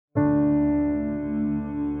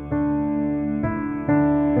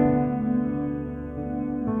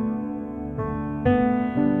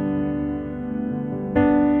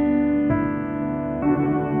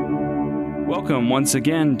Welcome once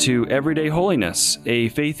again to Everyday Holiness, a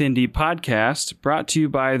Faith Indie podcast brought to you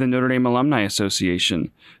by the Notre Dame Alumni Association.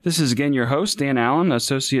 This is again your host, Dan Allen,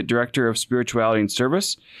 Associate Director of Spirituality and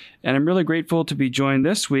Service, and I'm really grateful to be joined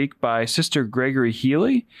this week by Sister Gregory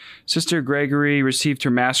Healy. Sister Gregory received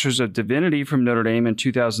her Master's of Divinity from Notre Dame in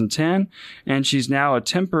 2010, and she's now a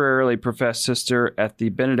temporarily professed sister at the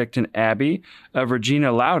Benedictine Abbey of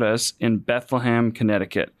Regina Laudas in Bethlehem,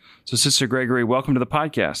 Connecticut. So, Sister Gregory, welcome to the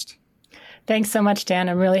podcast. Thanks so much, Dan.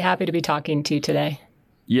 I'm really happy to be talking to you today.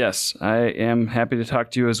 Yes, I am happy to talk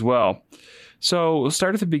to you as well. So we'll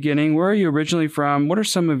start at the beginning. Where are you originally from? What are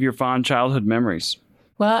some of your fond childhood memories?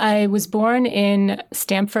 Well, I was born in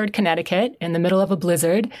Stamford, Connecticut, in the middle of a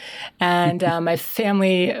blizzard. And my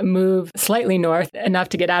family moved slightly north, enough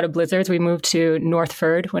to get out of blizzards. We moved to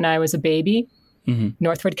Northford when I was a baby.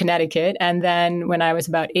 Northford, Connecticut. And then when I was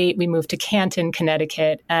about 8, we moved to Canton,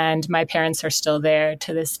 Connecticut. And my parents are still there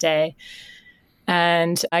to this day.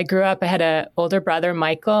 And I grew up, I had an older brother,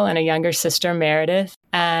 Michael, and a younger sister, Meredith.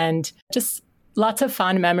 And just lots of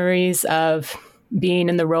fond memories of being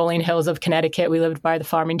in the rolling hills of Connecticut. We lived by the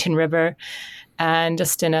Farmington River and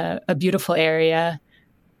just in a beautiful area.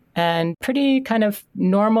 And pretty kind of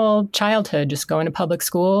normal childhood, just going to public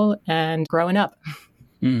school and growing up.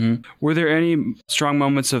 Were there any strong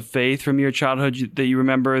moments of faith from your childhood that you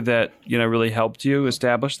remember that, really helped you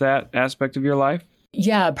establish that aspect of your life?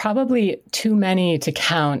 Yeah, probably too many to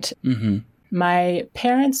count. My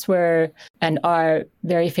parents were and are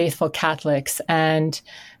very faithful Catholics. And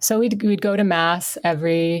so we'd go to Mass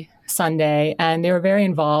every Sunday, and they were very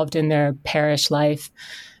involved in their parish life.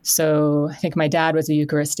 So I think my dad was a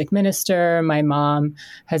Eucharistic minister. My mom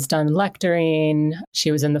has done lecturing. She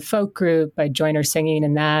was in the folk group. I joined her singing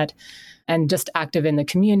in that, and just active in the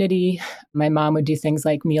community. My mom would do things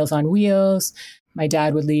like Meals on Wheels. My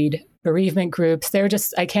dad would lead bereavement groups. They were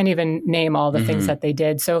just, I can't even name all the things that they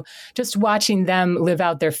did. So just watching them live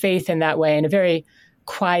out their faith in that way, in a very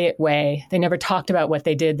quiet way. They never talked about what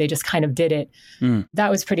they did. They just kind of did it. That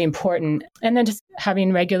was pretty important. And then just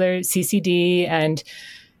having regular CCD and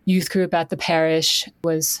youth group at the parish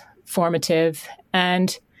was formative.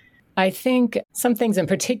 And I think some things in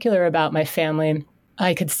particular about my family,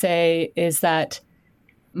 I could say, is that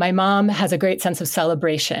my mom has a great sense of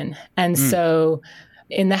celebration. And so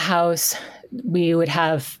in the house, we would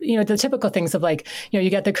have, the typical things of like, you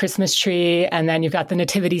get the Christmas tree and then you've got the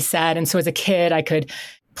nativity set. And so as a kid, I could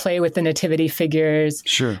play with the nativity figures.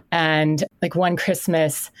 Sure. And like one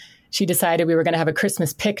Christmas, she decided we were going to have a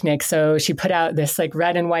Christmas picnic. So she put out this like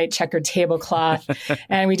red and white checkered tablecloth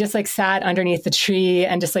and we just like sat underneath the tree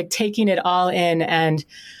and just like taking it all in. And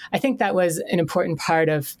I think that was an important part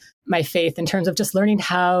of my faith in terms of just learning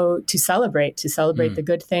how to celebrate the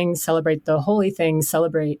good things, celebrate the holy things,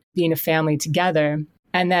 celebrate being a family together.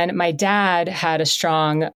 And then my dad had a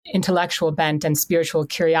strong intellectual bent and spiritual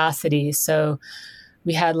curiosity. So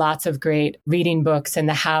we had lots of great reading books in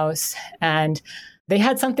the house, and they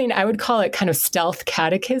had something, I would call it kind of stealth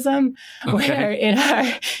catechism, where in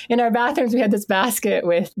our bathrooms, we had this basket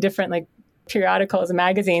with different like periodicals and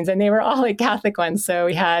magazines, and they were all like Catholic ones. So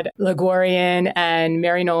we had Ligorian and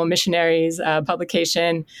Mary Noel Missionaries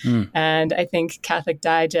publication, and I think Catholic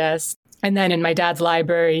Digest. And then in my dad's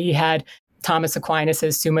library, he had Thomas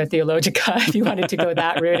Aquinas's Summa Theologica, if you wanted to go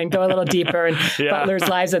that route and go a little deeper, and Butler's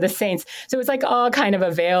Lives of the Saints. So it was like all kind of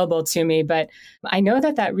available to me. But I know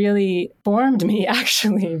that really formed me,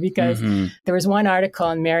 actually, because there was one article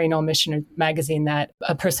in Mary Noel Missionary magazine that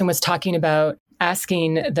a person was talking about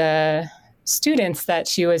asking the students that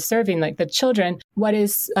she was serving, like the children, what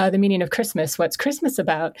is the meaning of Christmas? What's Christmas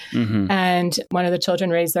about? And one of the children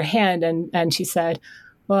raised their hand and she said,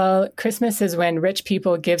 well, Christmas is when rich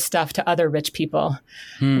people give stuff to other rich people.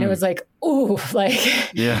 And it was like, ooh, like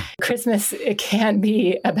Christmas, it can't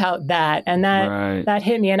be about that. And that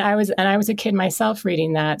hit me. And I was a kid myself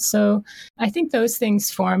reading that. So I think those things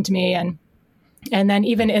formed me. And then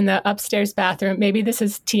even in the upstairs bathroom, maybe this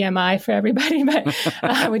is TMI for everybody,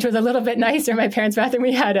 but which was a little bit nicer. My parents' bathroom,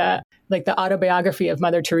 we had like the autobiography of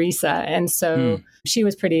Mother Teresa. And so she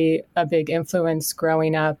was a big influence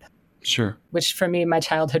growing up. Sure. Which for me, my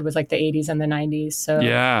childhood was like the 80s and the 90s. So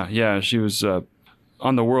yeah. She was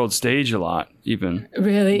on the world stage a lot, even.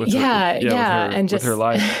 Really? With her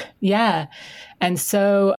life. Yeah. And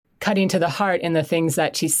so cutting to the heart in the things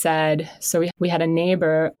that she said. So we had a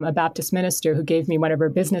neighbor, a Baptist minister, who gave me one of her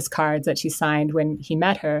business cards that she signed when he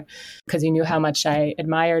met her, because he knew how much I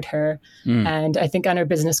admired her. And I think on her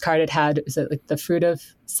business card it had, is it like, the fruit of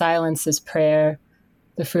silence is prayer,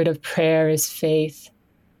 the fruit of prayer is faith,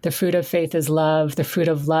 the fruit of faith is love, the fruit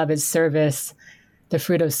of love is service, the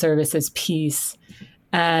fruit of service is peace.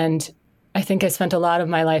 And I think I spent a lot of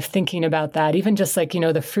my life thinking about that. Even just like,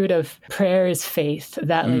 the fruit of prayer is faith.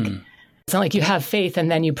 That like, it's not like you have faith and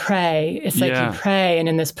then you pray. It's like you pray. And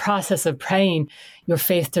in this process of praying, your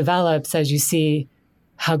faith develops as you see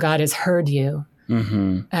how God has heard you.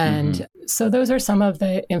 And so those are some of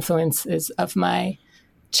the influences of my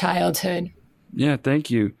childhood. Yeah, thank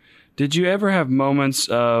you. Did you ever have moments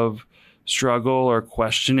of struggle or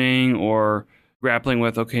questioning or grappling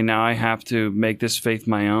with, okay, now I have to make this faith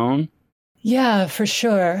my own? Yeah, for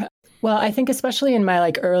sure. Well, I think especially in my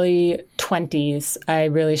like early 20s, I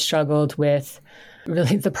really struggled with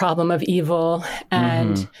really the problem of evil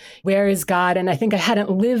and where is God? And I think I hadn't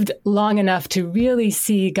lived long enough to really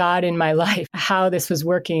see God in my life, how this was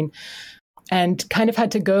working, and kind of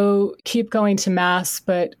had to keep going to mass,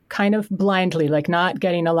 but kind of blindly, like not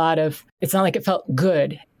getting it's not like it felt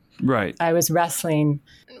good. Right. I was wrestling.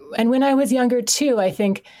 And when I was younger too, I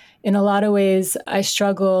think in a lot of ways I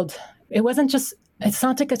struggled. It's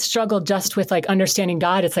not like a struggle just with like understanding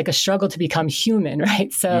God. It's like a struggle to become human,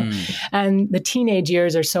 right? So, and the teenage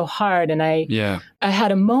years are so hard. And I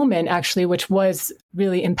had a moment actually, which was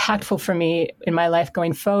really impactful for me in my life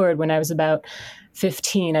going forward when I was about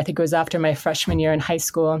 15. I think it was after my freshman year in high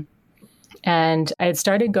school. And I had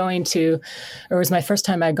started it was my first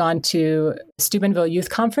time I'd gone to Steubenville youth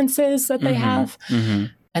conferences that they have.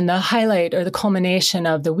 And the highlight or the culmination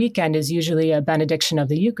of the weekend is usually a benediction of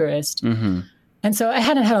the Eucharist. And so I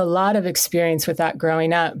hadn't had a lot of experience with that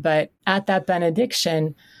growing up, but at that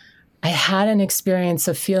benediction, I had an experience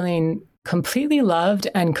of feeling completely loved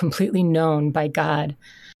and completely known by God.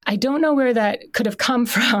 I don't know where that could have come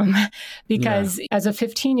from because as a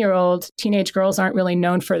 15-year-old, teenage girls aren't really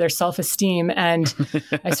known for their self-esteem. And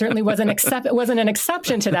I certainly wasn't an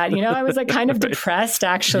exception to that. I was like kind of depressed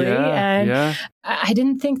actually. I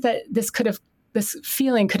didn't think that this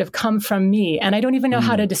feeling could have come from me. And I don't even know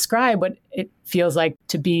how to describe what it feels like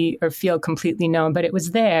to be or feel completely known, but it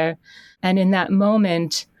was there. And in that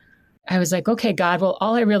moment, I was like, okay, God, well,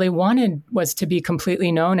 all I really wanted was to be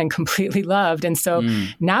completely known and completely loved. And so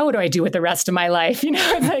now what do I do with the rest of my life?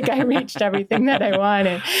 It's like I reached everything that I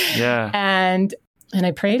wanted. And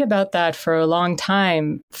I prayed about that for a long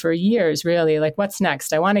time, for years, really. Like, what's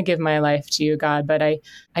next? I want to give my life to you, God, but I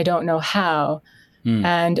don't know how.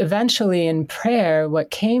 And eventually in prayer, what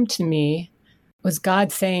came to me was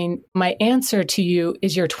God saying, my answer to you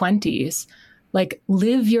is your 20s. Like,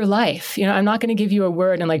 live your life. I'm not going to give you a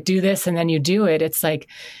word and like, do this and then you do it. It's like,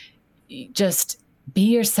 just be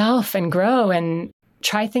yourself and grow and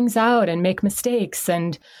try things out and make mistakes.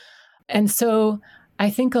 And so I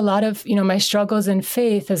think a lot of, my struggles in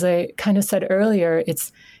faith, as I kind of said earlier,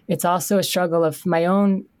 it's also a struggle of my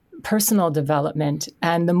own personal development.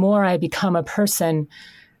 And the more I become a person,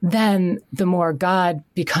 then the more God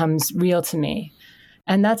becomes real to me.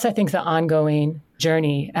 And that's, I think, the ongoing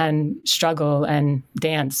journey and struggle and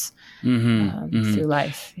dance through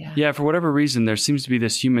life. Yeah. For whatever reason, there seems to be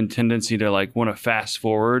this human tendency to like want to fast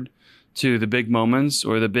forward to the big moments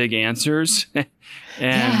or the big answers.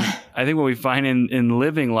 And I think what we find in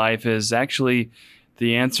living life is actually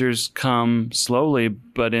the answers come slowly,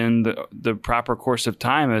 but in the proper course of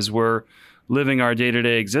time as we're living our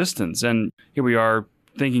day-to-day existence. And here we are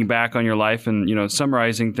thinking back on your life and,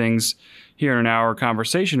 summarizing things here in an hour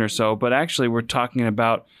conversation or so, but actually we're talking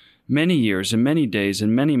about many years and many days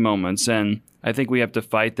and many moments. And I think we have to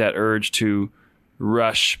fight that urge to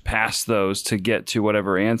rush past those to get to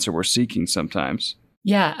whatever answer we're seeking sometimes.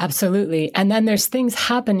 Yeah, absolutely. And then there's things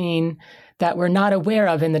happening that we're not aware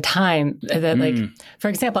of in the time that like, for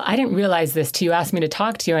example, I didn't realize this till you asked me to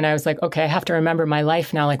talk to you. And I was like, okay, I have to remember my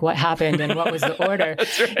life now, like what happened and what was the order.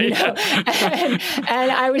 That's right.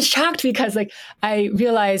 And I was shocked because like, I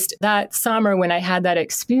realized that summer when I had that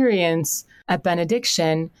experience at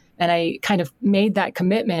benediction, and I kind of made that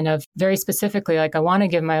commitment of very specifically, like, I want to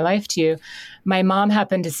give my life to you. My mom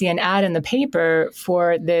happened to see an ad in the paper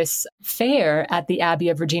for this fair at the Abbey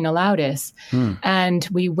of Regina Laudis. And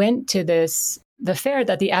we went to the fair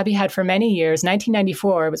that the Abbey had for many years.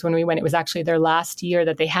 1994 was when we went. It was actually their last year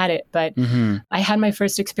that they had it. But I had my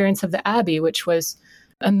first experience of the Abbey, which was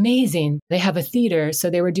amazing. They have a theater, so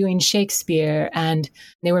they were doing Shakespeare and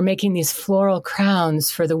they were making these floral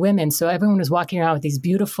crowns for the women. So everyone was walking around with these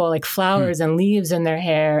beautiful like flowers and leaves in their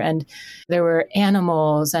hair, and there were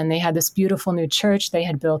animals, and they had this beautiful new church they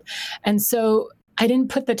had built. And so I didn't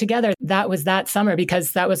put that together. That was that summer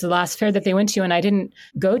because that was the last fair that they went to, and I didn't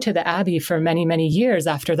go to the Abbey for many, many years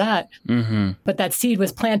after that. But that seed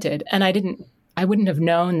was planted, and I wouldn't have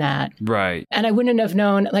known that. Right. And I wouldn't have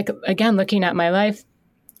known, like, again, looking at my life,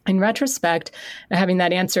 in retrospect, having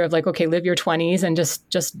that answer of like, okay, live your 20s and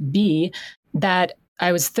just be, that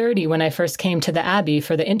I was 30 when I first came to the Abbey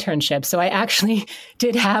for the internship. So I actually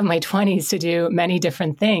did have my 20s to do many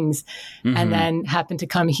different things and then happened to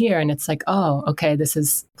come here. And it's like, oh, okay, this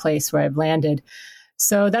is a place where I've landed.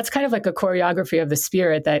 So that's kind of like a choreography of the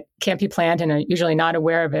spirit that can't be planned and are usually not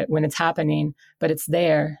aware of it when it's happening, but it's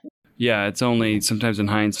there. Yeah, it's only sometimes in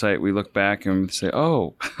hindsight we look back and say,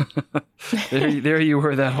 "Oh, there you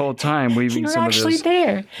were that whole time weaving some of those." You were actually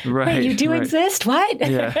there, right? Wait, you do right. exist? What?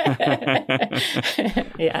 Yeah.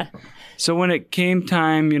 Yeah. So when it came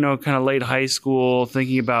time, kind of late high school,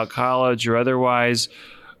 thinking about college or otherwise,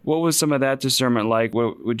 what was some of that discernment like?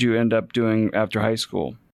 What would you end up doing after high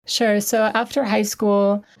school? Sure. So after high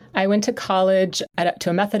school, I went to college to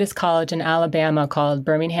a Methodist college in Alabama called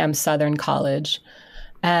Birmingham Southern College.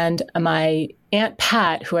 And my Aunt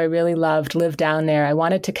Pat, who I really loved, lived down there. I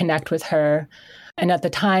wanted to connect with her. And at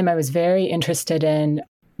the time, I was very interested in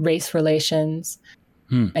race relations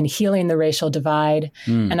and healing the racial divide.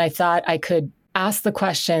 And I thought I could ask the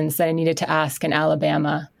questions that I needed to ask in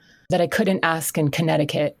Alabama that I couldn't ask in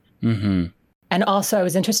Connecticut. And also, I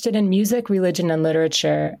was interested in music, religion, and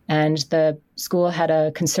literature. And the school had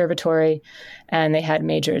a conservatory, and they had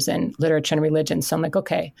majors in literature and religion. So I'm like,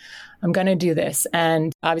 okay, I'm going to do this.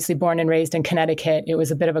 And obviously, born and raised in Connecticut, it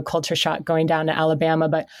was a bit of a culture shock going down to Alabama.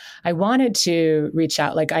 But I wanted to reach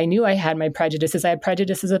out. Like, I knew I had my prejudices. I had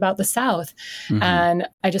prejudices about the South. And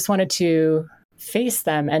I just wanted to face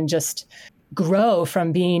them and just grow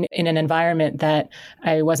from being in an environment that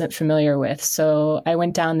I wasn't familiar with. So I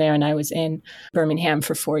went down there and I was in Birmingham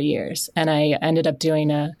for 4 years. And I ended up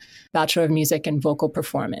doing a Bachelor of Music and Vocal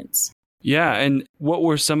Performance. Yeah. And what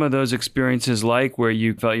were some of those experiences like where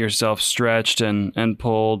you felt yourself stretched and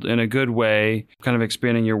pulled in a good way, kind of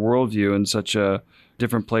expanding your worldview in such a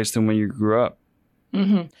different place than when you grew up?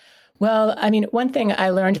 Well, I mean, one thing I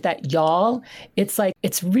learned that y'all,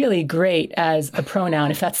 it's really great as a pronoun,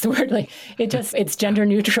 if that's the word. Like, it's gender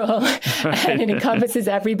neutral and it encompasses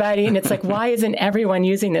everybody. And it's like, why isn't everyone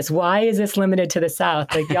using this? Why is this limited to the South?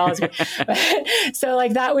 Like, y'all is great. So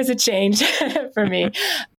like, that was a change for me.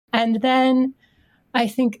 And then I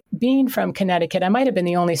think being from Connecticut, I might have been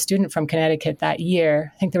the only student from Connecticut that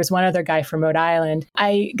year. I think there was one other guy from Rhode Island.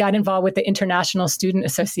 I got involved with the International Student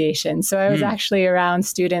Association. So I was actually around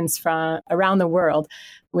students from around the world,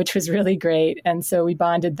 which was really great. And so we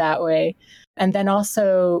bonded that way. And then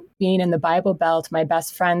also being in the Bible Belt, my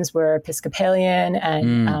best friends were Episcopalian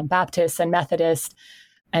and Baptist and Methodist,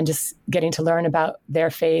 and just getting to learn about their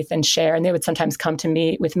faith and share. And they would sometimes come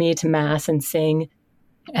to with me to Mass and sing.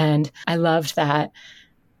 And I loved that.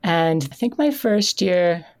 And I think my first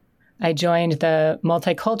year, I joined the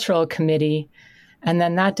multicultural committee, and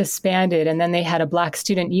then that disbanded. And then they had a Black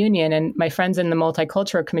student union. And my friends in the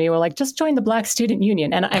multicultural committee were like, just join the Black student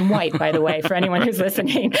union. And I'm white, by the way, for anyone who's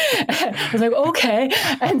listening. I was like, okay.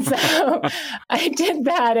 And so I did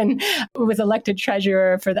that and was elected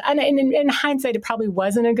treasurer for that. And in hindsight, it probably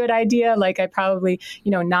wasn't a good idea. Like, I probably,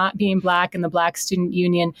 not being Black in the Black student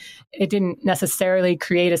union, it didn't necessarily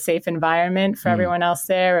create a safe environment for everyone else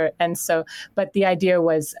there. And so, but the idea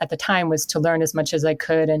was at the time was to learn as much as I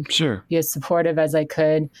could and be as supportive as I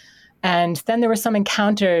could. And then there were some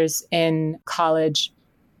encounters in college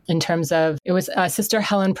in terms of, it was Sister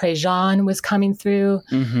Helen Prejean was coming through,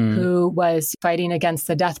 who was fighting against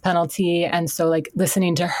the death penalty. And so like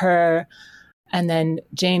listening to her, and then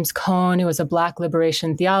James Cone, who was a Black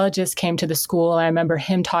liberation theologist, came to the school. I remember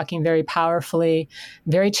him talking very powerfully,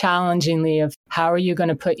 very challengingly of how are you going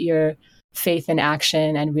to put your faith in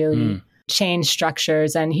action and really change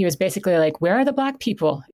structures. And he was basically like, where are the Black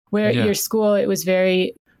people? Where at your school, it was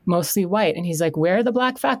very mostly white. And he's like, where are the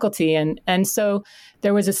Black faculty? And so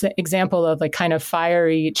there was this example of like kind of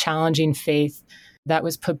fiery, challenging faith that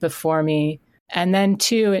was put before me. And then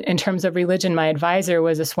too, in terms of religion, my advisor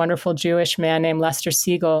was this wonderful Jewish man named Lester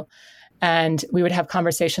Siegel. And we would have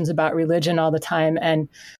conversations about religion all the time. And,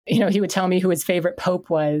 he would tell me who his favorite Pope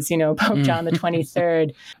was, Pope John the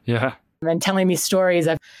 23rd. And telling me stories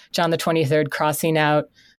of John the 23rd crossing out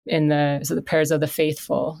in the prayers of the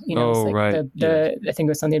faithful, I think it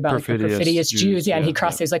was something about the perfidious Jews. And he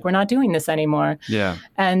crossed. He's like, we're not doing this anymore.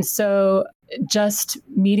 And so just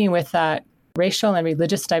meeting with that racial and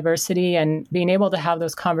religious diversity and being able to have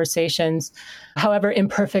those conversations, however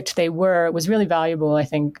imperfect they were, was really valuable, I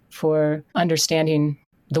think, for understanding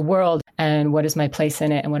the world and what is my place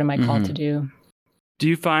in it and what am I called to do. Do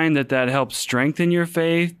you find that helps strengthen your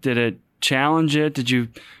faith? Did it challenge it? Did you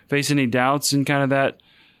face any doubts in kind of that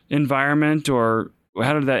environment, or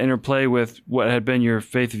how did that interplay with what had been your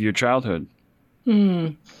faith of your childhood?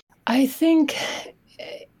 I think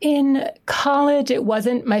in college,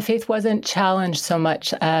 my faith wasn't challenged so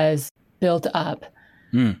much as built up.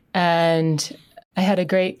 And I had a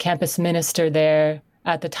great campus minister there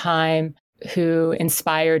at the time who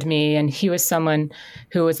inspired me. And he was someone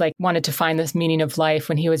who was like, wanted to find this meaning of life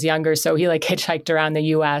when he was younger. So he like hitchhiked around the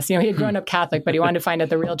US. He had grown up Catholic, but he wanted to find out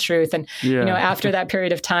the real truth. And, after that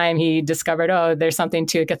period of time, he discovered, there's something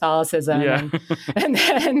to Catholicism. Yeah. And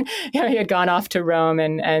then, he had gone off to Rome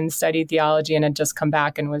and studied theology and had just come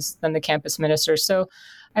back and was then the campus minister. So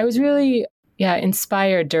I was really,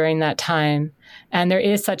 inspired during that time. And there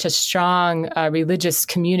is such a strong religious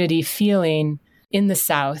community feeling in the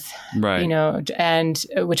South, right. And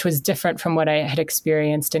which was different from what I had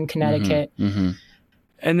experienced in Connecticut. And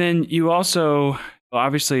then you also,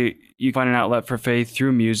 obviously, you find an outlet for faith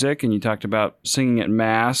through music, and you talked about singing at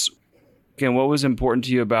Mass. Again, what was important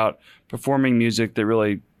to you about performing music that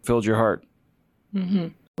really filled your heart?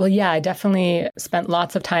 Well, I definitely spent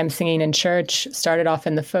lots of time singing in church, started off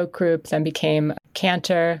in the folk group, then became a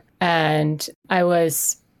cantor. And I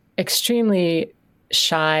was extremely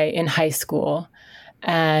shy in high school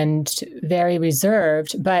and very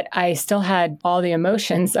reserved, but I still had all the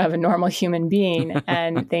emotions of a normal human being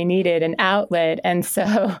and they needed an outlet. And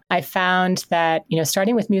so I found that,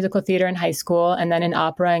 starting with musical theater in high school and then in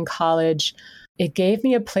opera in college, it gave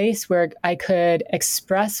me a place where I could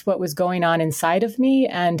express what was going on inside of me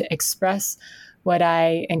and express what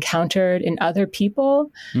I encountered in other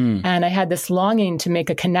people. And I had this longing to make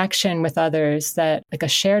a connection with others, that like a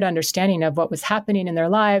shared understanding of what was happening in their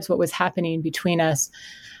lives, what was happening between us.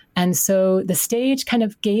 And so the stage kind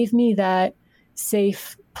of gave me that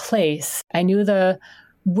safe place. I knew the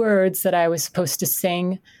words that I was supposed to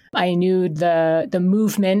sing. I knew the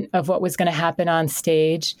movement of what was going to happen on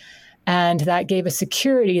stage. And that gave a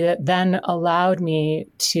security that then allowed me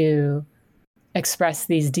to express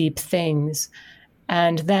these deep things.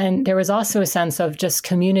 And then there was also a sense of just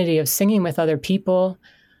community, of singing with other people.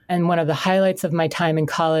 And one of the highlights of my time in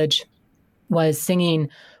college was singing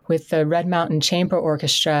with the Red Mountain Chamber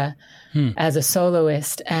Orchestra as a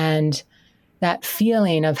soloist. And that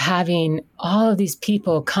feeling of having all of these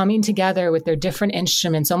people coming together with their different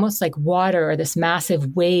instruments, almost like water or this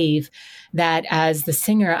massive wave that as the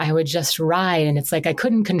singer, I would just ride. And it's like I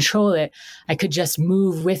couldn't control it. I could just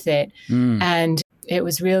move with it. And it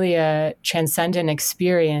was really a transcendent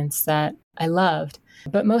experience that I loved.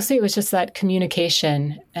 But mostly it was just that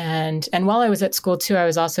communication. And while I was at school too, I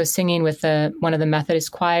was also singing with one of the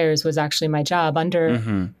Methodist choirs was actually my job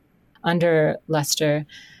under Lester.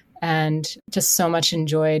 And just so much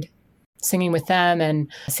enjoyed singing with them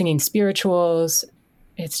and singing spirituals.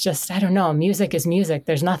 It's just, I don't know, music is music.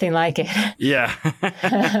 There's nothing like it. Yeah,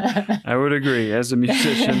 I would agree. As a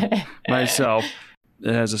musician myself,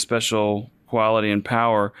 it has a special quality and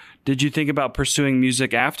power. Did you think about pursuing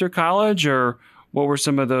music after college, or what were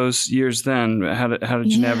some of those years then? How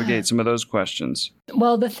did you navigate some of those questions?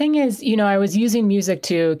 Well, the thing is, I was using music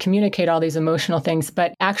to communicate all these emotional things,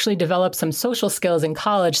 but actually developed some social skills in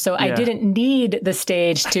college. So I didn't need the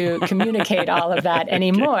stage to communicate all of that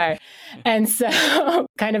anymore. And so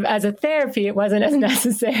kind of as a therapy, it wasn't as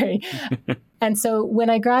necessary. And so when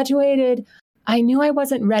I graduated, I knew I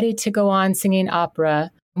wasn't ready to go on singing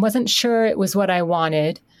opera. I wasn't sure it was what I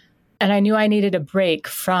wanted. And I knew I needed a break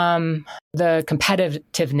from the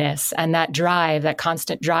competitiveness and that drive, that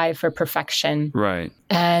constant drive for perfection. Right.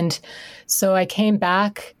 And so I came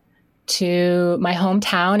back to my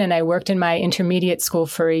hometown and I worked in my intermediate school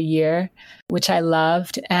for a year, which I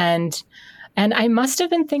loved. And I must have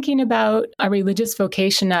been thinking about a religious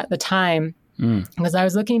vocation at the time because I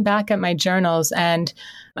was looking back at my journals. And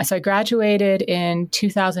so I graduated in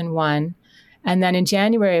 2001. And then in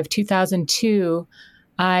January of 2002,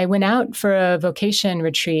 I went out for a vocation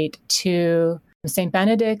retreat to St.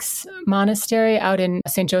 Benedict's Monastery out in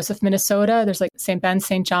St. Joseph, Minnesota. There's like St. Ben's,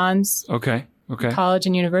 St. John's College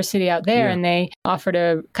and University out there. Yeah. And they offered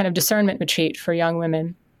a kind of discernment retreat for young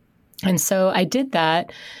women. And so I did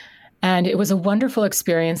that. And it was a wonderful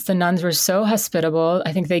experience. The nuns were so hospitable.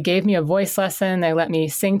 I think they gave me a voice lesson. They let me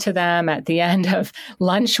sing to them at the end of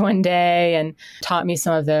lunch one day and taught me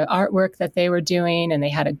some of the artwork that they were doing. And they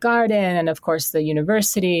had a garden and, of course, the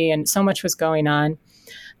university, and so much was going on.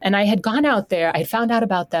 And I had gone out there. I found out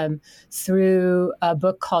about them through a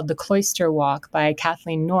book called The Cloister Walk by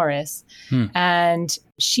Kathleen Norris. And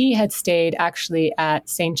she had stayed actually at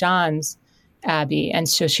St. John's Abbey. And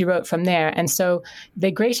so she wrote from there. And so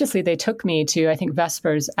they took me to, I think,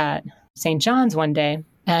 Vespers at St. John's one day.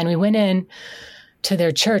 And we went in to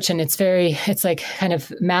their church, and it's like kind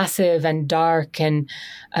of massive and dark and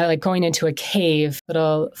like going into a cave,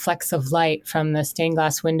 little flecks of light from the stained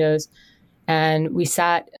glass windows. And we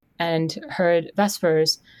sat and heard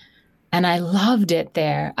Vespers. And I loved it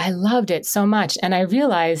there. I loved it so much. And I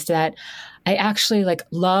realized that I actually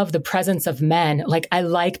love the presence of men. Like I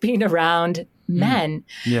like being around men.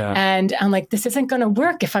 Yeah. And I'm like, this isn't going to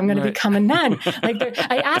work if I'm going to become a nun.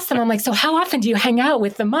 I asked them, I'm like, so how often do you hang out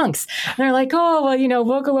with the monks? And they're like, oh, well,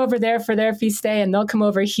 we'll go over there for their feast day and they'll come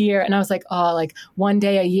over here. And I was like, oh, one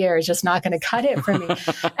day a year is just not going to cut it for me.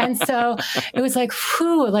 And so it was like,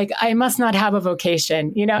 whew, I must not have a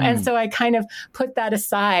vocation, And so I kind of put that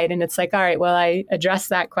aside and it's like, all right, well, I addressed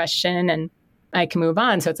that question and I can move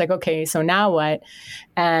on. So it's like, okay, so now what?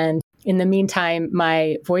 And in the meantime,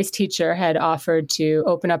 my voice teacher had offered to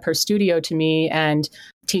open up her studio to me and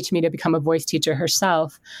teach me to become a voice teacher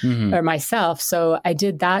herself or myself. So I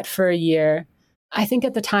did that for a year. I think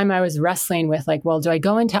at the time I was wrestling with well, do I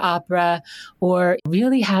go into opera or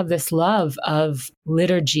really have this love of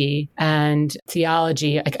liturgy and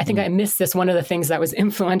theology? I think I missed this. One of the things that was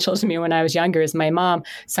influential to me when I was younger is my mom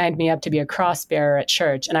signed me up to be a cross bearer at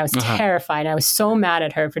church. And I was terrified. I was so mad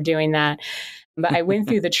at her for doing that. But I went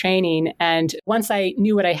through the training. And once I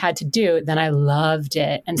knew what I had to do, then I loved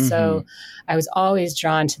it. And so I was always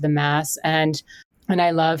drawn to the Mass. And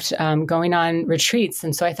I loved going on retreats.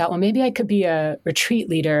 And so I thought, well, maybe I could be a retreat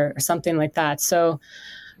leader or something like that. So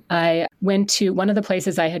I went to one of the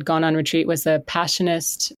places I had gone on retreat was the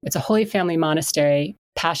Passionist. It's a Holy Family Monastery,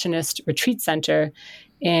 Passionist Retreat Center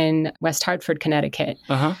in West Hartford, Connecticut.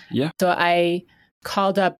 Yeah. So I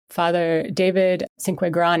called up Father David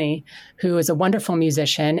Cinquegrani, who is a wonderful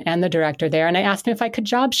musician and the director there. And I asked him if I could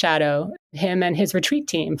job shadow him and his retreat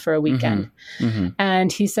team for a weekend.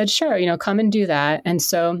 And he said, sure, come and do that. And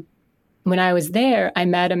so when I was there, I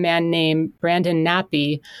met a man named Brandon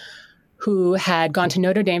Nappy, who had gone to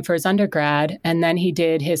Notre Dame for his undergrad, and then he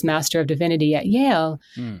did his Master of Divinity at Yale.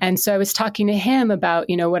 And so I was talking to him about,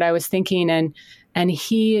 what I was thinking, and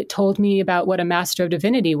he told me about what a Master of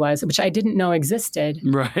Divinity was, which I didn't know existed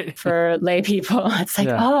for lay people. It's like,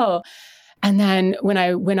 oh. And then when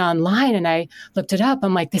I went online and I looked it up,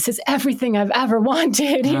 I'm like, this is everything I've ever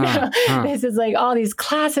wanted. This is all these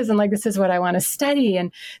classes and this is what I want to study.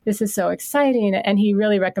 And this is so exciting. And he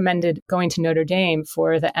really recommended going to Notre Dame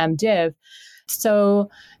for the MDiv. So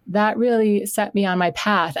that really set me on my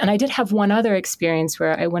path. And I did have one other experience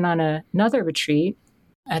where I went on another retreat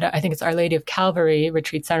at, I think it's Our Lady of Calvary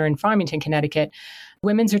Retreat Center in Farmington, Connecticut,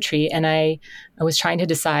 women's retreat. And I was trying to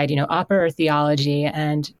decide, opera or theology.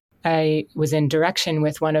 And I was in direction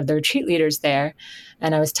with one of the retreat leaders there,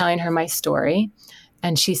 and I was telling her my story.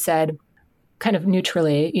 And she said, kind of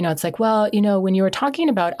neutrally, it's like, well, when you were talking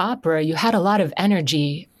about opera, you had a lot of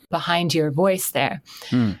energy behind your voice there.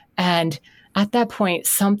 And at that point,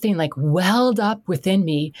 something welled up within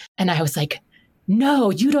me. And I was like, no,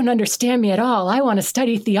 you don't understand me at all. I want to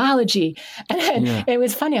study theology. And it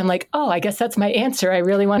was funny. I'm like, oh, I guess that's my answer. I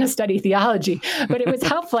really want to study theology. But it was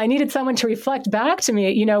helpful. I needed someone to reflect back to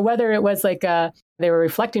me, whether it was they were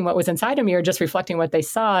reflecting what was inside of me or just reflecting what they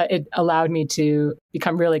saw. It allowed me to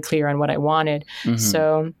become really clear on what I wanted.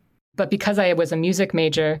 So, but because I was a music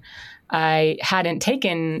major, I hadn't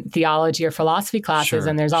taken theology or philosophy classes,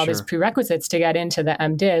 and there's all these prerequisites to get into the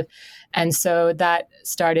MDiv. And so that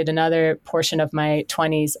started another portion of my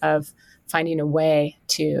 20s of finding a way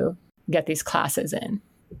to get these classes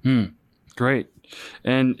in. Great.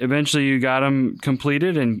 And eventually you got them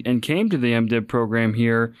completed and came to the MDiv program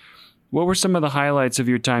here. What were some of the highlights of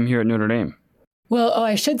your time here at Notre Dame? Well,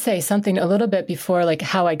 I should say something a little bit before,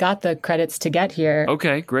 how I got the credits to get here.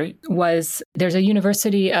 Okay, great. There's a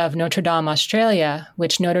University of Notre Dame, Australia,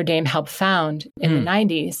 which Notre Dame helped found in the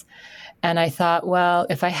 90s. And I thought, well,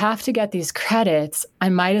 if I have to get these credits, I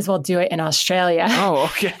might as well do it in Australia. Oh,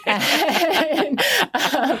 okay.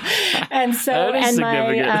 And so,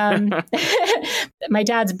 my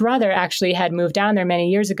dad's brother actually had moved down there many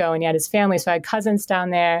years ago, and he had his family. So I had cousins down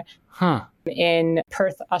there. In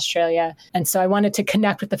Perth, Australia. And so I wanted to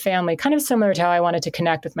connect with the family, kind of similar to how I wanted to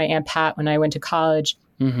connect with my Aunt Pat when I went to college.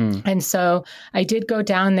 And so I did go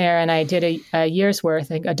down there and I did a year's worth,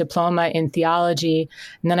 a diploma in theology.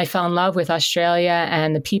 And then I fell in love with Australia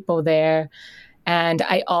and the people there. And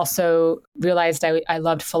I also realized I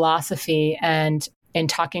loved philosophy. And in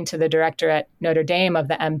talking to the director at Notre Dame of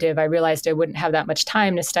the MDiv, I realized I wouldn't have that much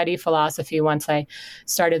time to study philosophy once I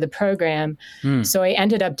started the program. So I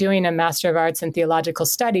ended up doing a Master of Arts in Theological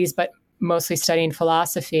Studies, but mostly studying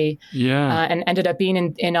philosophy. And ended up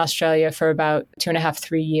being in Australia for about 2.5,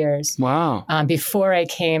 3 years. Wow. Before I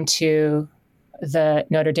came to the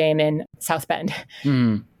Notre Dame in South Bend.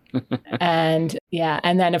 And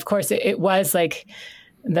then of course it was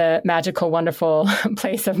the magical, wonderful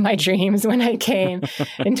place of my dreams when I came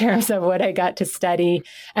in terms of what I got to study.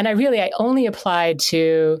 And I only applied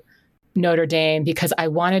to Notre Dame because I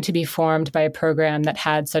wanted to be formed by a program that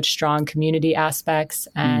had such strong community aspects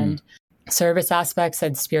and service aspects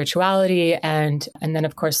and spirituality. And then,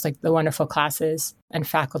 of course, like the wonderful classes and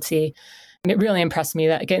faculty. And it really impressed me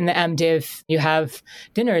that in the MDiv, you have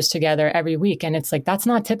dinners together every week. And it's like, that's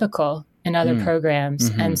not typical in other programs.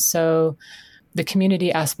 And so the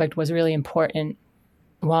community aspect was really important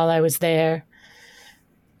while I was there.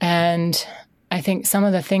 And I think some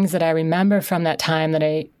of the things that I remember from that time that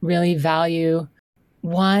I really value,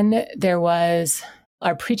 one, there was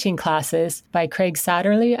our preaching classes by Craig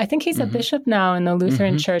Satterley. I think he's a bishop now in the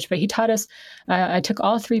Lutheran Church, but he taught us, I took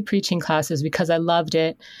all 3 preaching classes because I loved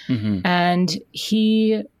it. And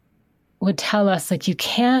he would tell us, like, you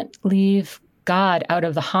can't leave God out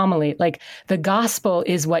of the homily. Like, the gospel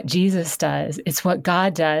is what Jesus does. It's what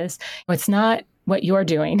God does. It's not what you're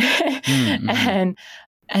doing. And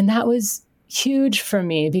that was huge for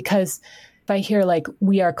me because if I hear like,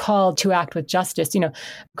 we are called to act with justice,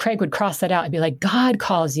 Craig would cross that out and be like, God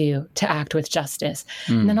calls you to act with justice.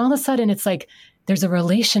 And then all of a sudden it's like, there's a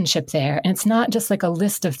relationship there. And it's not just like a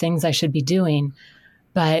list of things I should be doing,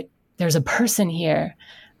 but there's a person here,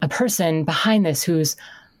 a person behind this who's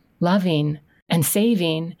loving and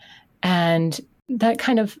saving. And that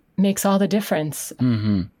kind of makes all the difference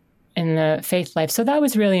in the faith life. So that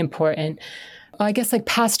was really important. I guess like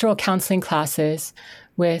pastoral counseling classes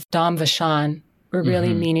with Dom Vachon were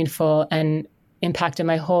really meaningful and impacted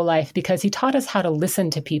my whole life because he taught us how to listen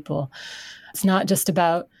to people. It's not just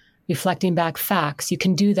about reflecting back facts. You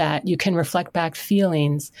can do that. You can reflect back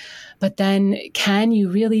feelings. But then can you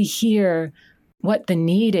really hear what the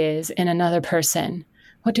need is in another person?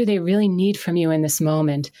 What do they really need from you in this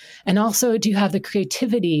moment? And also, do you have the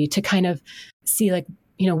creativity to kind of see like,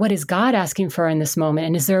 what is God asking for in this moment?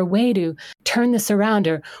 And is there a way to turn this around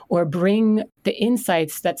or bring the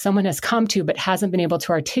insights that someone has come to but hasn't been able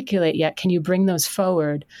to articulate yet? Can you bring those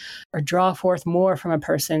forward or draw forth more from a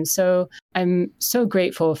person? So I'm so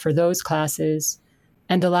grateful for those classes.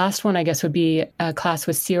 And the last one, I guess, would be a class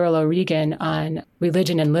with Cyril O'Regan on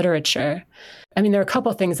religion and literature. I mean, there are a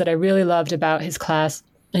couple of things that I really loved about his class.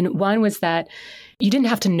 And one was that you didn't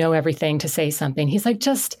have to know everything to say something. He's like,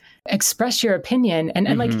 just express your opinion.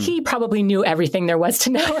 And like, he probably knew everything there was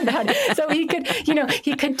to know about it. So he could,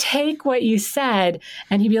 he could take what you said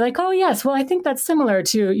and he'd be like, oh yes, well, I think that's similar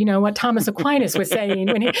to, what Thomas Aquinas was saying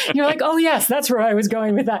when you're like, oh yes, that's where I was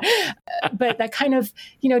going with that. But that kind of,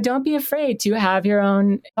 don't be afraid to have your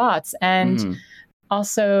own thoughts. And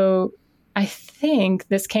also, I think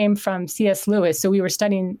this came from C.S. Lewis. So we were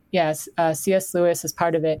studying, C.S. Lewis as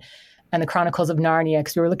part of it, and the Chronicles of Narnia,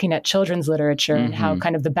 because we were looking at children's literature and how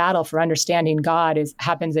kind of the battle for understanding God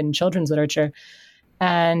happens in children's literature.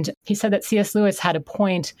 And he said that C.S. Lewis had a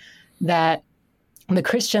point that the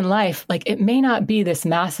Christian life, like, it may not be this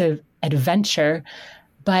massive adventure,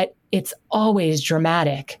 but it's always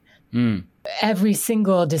dramatic. Every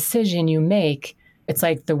single decision you make, it's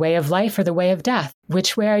like the way of life or the way of death.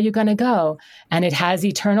 Which way are you going to go? And it has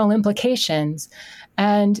eternal implications.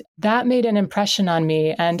 And that made an impression on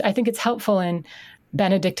me. And I think it's helpful in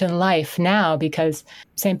Benedictine life now because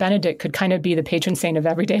St. Benedict could kind of be the patron saint of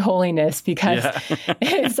everyday holiness because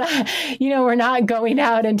it's, we're not going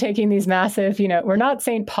out and taking these massive, we're not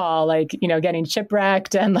St. Paul, like, getting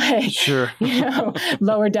shipwrecked and like,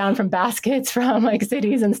 lowered down from baskets from like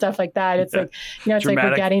cities and stuff like that. It's like, it's like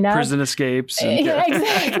we're getting out. Prison escapes. Yeah,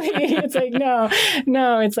 exactly. It's like,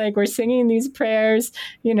 no, it's like we're singing these prayers,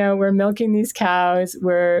 we're milking these cows,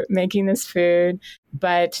 we're making this food,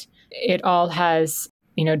 but it all has,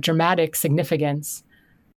 dramatic significance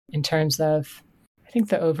in terms of, I think,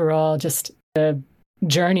 the overall just the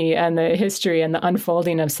journey and the history and the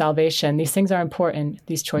unfolding of salvation. These things are important,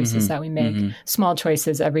 these choices that we make, small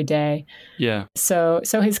choices every day. Yeah. So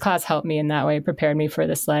his class helped me in that way, prepared me for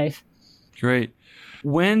this life. Great.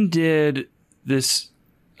 When did this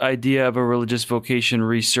idea of a religious vocation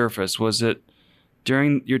resurface? Was it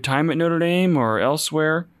during your time at Notre Dame or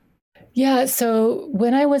elsewhere? Yeah, so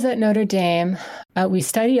when I was at Notre Dame, we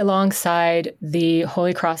studied alongside the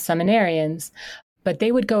Holy Cross seminarians, but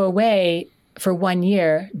they would go away for 1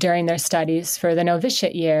 year during their studies for the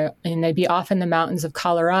novitiate year, and they'd be off in the mountains of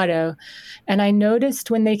Colorado. And I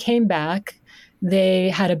noticed when they came back, they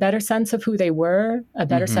had a better sense of who they were, a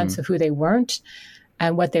better sense of who they weren't,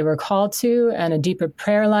 and what they were called to, and a deeper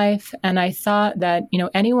prayer life. And I thought that,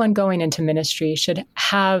 anyone going into ministry should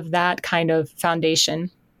have that kind of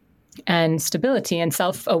foundation and stability and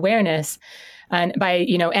self-awareness. And by,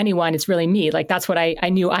 anyone, it's really me. Like, that's what I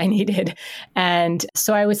knew I needed. And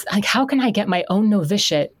so I was like, how can I get my own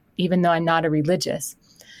novitiate, even though I'm not a religious?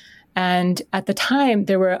 And at the time,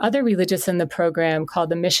 there were other religious in the program called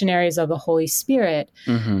the Missionaries of the Holy Spirit.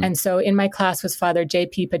 And so in my class was Father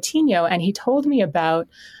J.P. Patino, and he told me about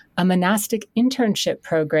a monastic internship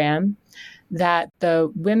program that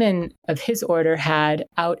the women of his order had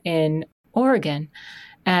out in Oregon.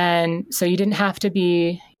 And so you didn't have to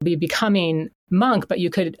be becoming monk, but you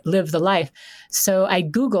could live the life. So I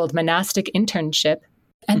Googled monastic internship,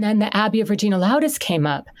 and then the Abbey of Regina Laudis came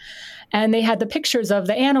up. And they had the pictures of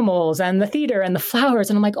the animals and the theater and the flowers.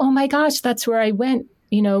 And I'm like, oh my gosh, that's where I went,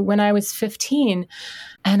 when I was 15.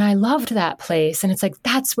 And I loved that place. And it's like,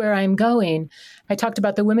 that's where I'm going. I talked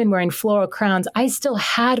about the women wearing floral crowns. I still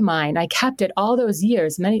had mine. I kept it all those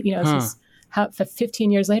years, this is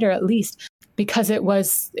 15 years later at least, because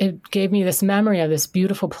it gave me this memory of this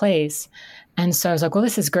beautiful place. And so I was like, well,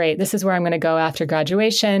 this is great. This is where I'm going to go after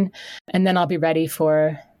graduation. And then I'll be ready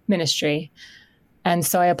for ministry. And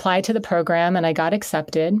so I applied to the program and I got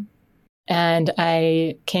accepted, and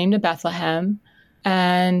I came to Bethlehem,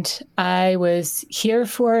 and I was here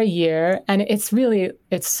for a year. And it's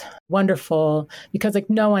wonderful because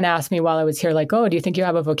no one asked me while I was here, oh, do you think you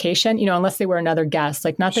have a vocation? Unless they were another guest,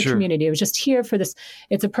 not the community. It was just here for this.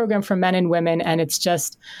 It's a program for men and women. And it's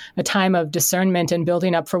just a time of discernment and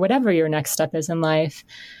building up for whatever your next step is in life.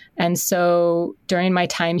 And so during my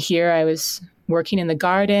time here, I was working in the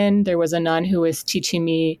garden. There was a nun who was teaching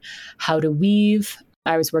me how to weave.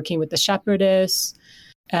 I was working with the shepherdess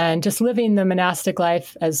and just living the monastic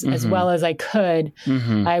life as well as I could.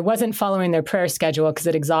 I wasn't following their prayer schedule because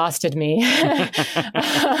it exhausted me. And,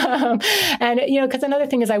 because another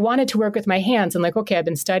thing is I wanted to work with my hands. And okay, I've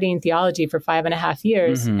been studying theology for 5.5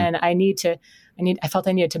 years, and I felt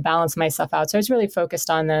I needed to balance myself out. So I was really focused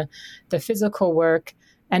on the physical work.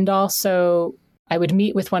 And also I would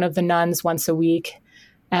meet with one of the nuns once a week,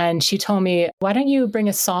 and she told me, why don't you bring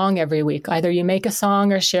a song every week? Either you make a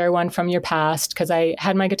song or share one from your past, because I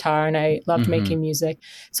had my guitar and I loved making music.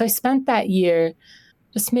 So I spent that year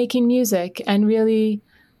just making music and really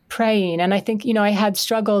praying. And I think, I had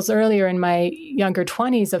struggles earlier in my younger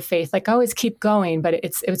 20s of faith, I always keep going, but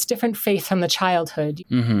it's different faith from the childhood.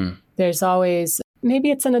 There's always,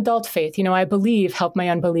 maybe it's an adult faith, I believe, help my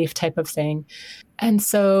unbelief type of thing. And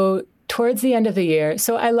so towards the end of the year,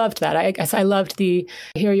 so I loved that. I guess I loved here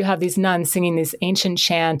you have these nuns singing this ancient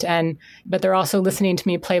chant, but they're also listening to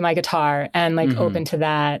me play my guitar and open to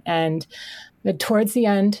that. And towards the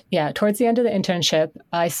end of the internship,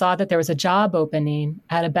 I saw that there was a job opening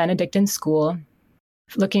at a Benedictine school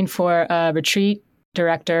looking for a retreat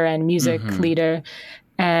director and music leader.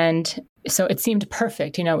 And so it seemed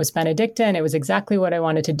perfect. It was Benedictine. It was exactly what I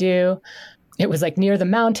wanted to do. It was near the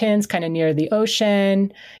mountains, kind of near the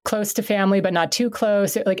ocean, close to family, but not too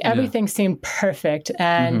close. Everything seemed perfect.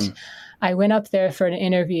 And I went up there for an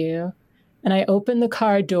interview, and I opened the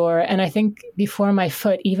car door. And I think before my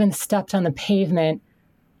foot even stepped on the pavement,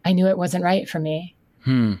 I knew it wasn't right for me.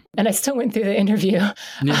 And I still went through the interview.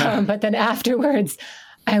 But then afterwards,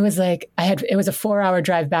 I was it was a 4-hour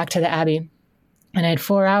drive back to the Abbey. And I had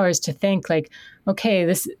 4 hours to think okay,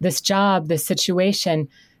 this job, this situation,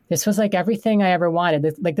 this was everything I ever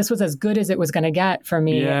wanted. This was as good as it was going to get for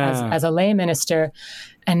me as a lay minister.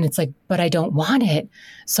 And it's but I don't want it.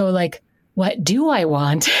 So what do I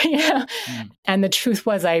want? And the truth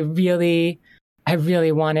was I really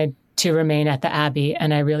wanted to remain at the Abbey,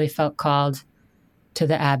 and I really felt called to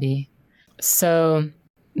the Abbey. So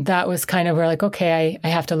that was kind of where okay, I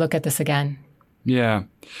have to look at this again. Yeah.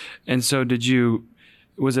 And so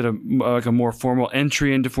was it a more formal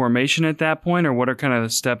entry into formation at that point, or what are kind of the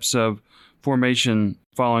steps of formation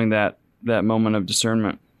following that moment of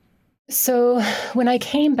discernment? So when I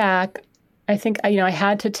came back, I think, I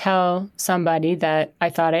had to tell somebody that I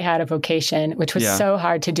thought I had a vocation, which was so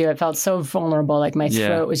hard to do. It felt so vulnerable. My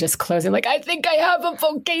throat was just closing. I think I have a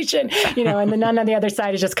vocation, and the nun on the other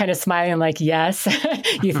side is just kind of smiling yes,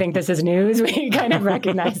 you think this is news? We kind of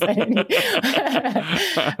recognize it.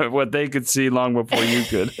 What they could see long before you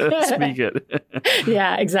could speak it.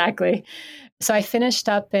 Yeah, exactly. So I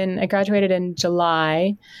I graduated in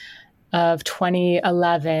July of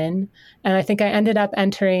 2011. And I think I ended up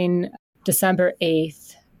entering December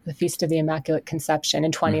 8th, the Feast of the Immaculate Conception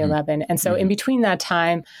in 2011. And so in between that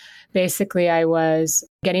time, basically I was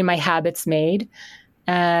getting my habits made.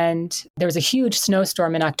 And there was a huge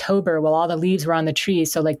snowstorm in October while all the leaves were on the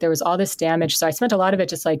trees. So there was all this damage. So I spent a lot of it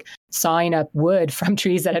just sawing up wood from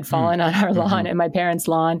trees that had fallen on our lawn and my parents'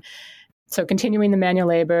 lawn. So continuing the manual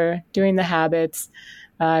labor, doing the habits.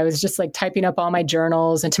 I was just typing up all my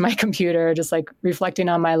journals into my computer, just reflecting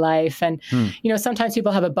on my life. And, sometimes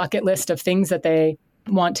people have a bucket list of things that they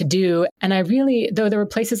want to do. And I really, though there were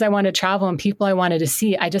places I wanted to travel and people I wanted to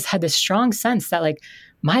see, I just had this strong sense that like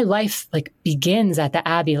my life like begins at the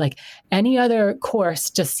Abbey. Like any other course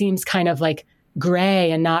just seems kind of like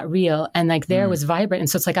gray and not real. And like there was vibrant. And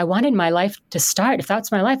so it's like, I wanted my life to start. If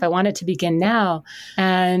that's my life, I want it to begin now.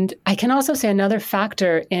 And I can also say another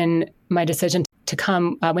factor in my decision to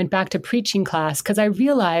come, I went back to preaching class because I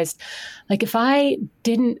realized like if I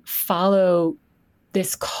didn't follow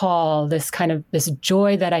this call, this kind of this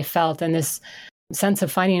joy that I felt and this sense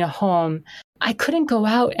of finding a home, I couldn't go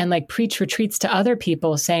out and like preach retreats to other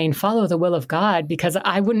people saying, follow the will of God, because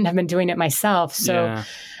I wouldn't have been doing it myself. So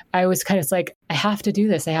I was kind of like, I have to do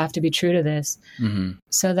this. I have to be true to this.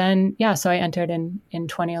 So then, so I entered in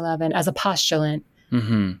 2011 as a postulant.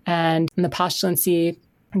 And the postulancy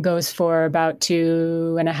goes for about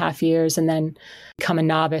 2.5 years and then become a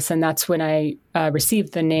novice. And that's when I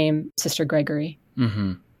received the name Sister Gregory.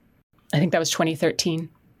 I think that was 2013.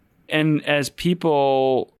 And as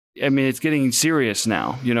people, I mean, it's getting serious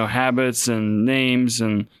now, you know, habits and names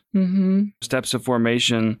and steps of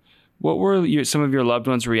formation. What were some of your loved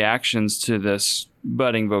ones' reactions to this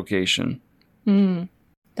budding vocation?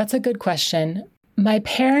 That's a good question. My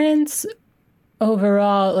parents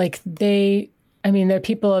overall, like they're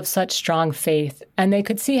people of such strong faith, and they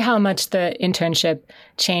could see how much the internship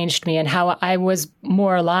changed me and how I was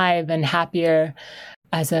more alive and happier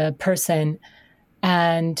as a person.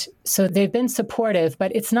 And so they've been supportive,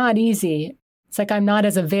 but it's not easy. It's like I'm not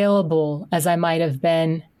as available as I might have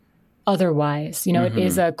been otherwise. You know, it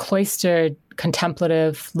is a cloistered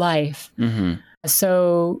contemplative life.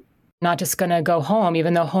 So not just going to go home,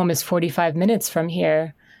 even though home is 45 minutes from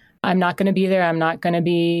here. I'm not going to be there. I'm not going to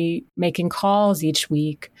be making calls each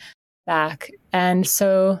week back. And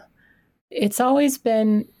so it's always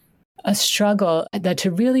been a struggle that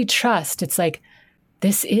to really trust. It's like,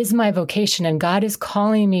 this is my vocation and God is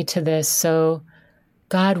calling me to this. So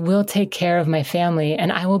God will take care of my family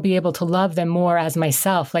and I will be able to love them more as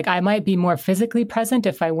myself. Like I might be more physically present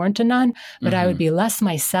if I weren't a nun, but I would be less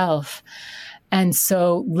myself. And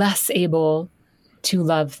so less able to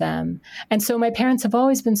love them. And so my parents have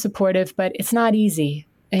always been supportive, but it's not easy.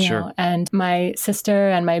 You know, and my sister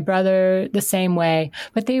and my brother the same way,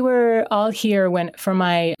 but they were all here for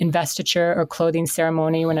my investiture or clothing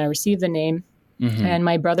ceremony when I received the name. And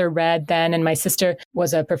my brother read then, and my sister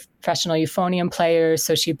was a professional euphonium player.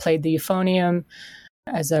 So she played the euphonium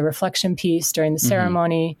as a reflection piece during the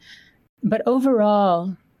ceremony. But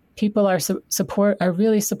overall, people are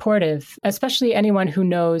really supportive, especially anyone who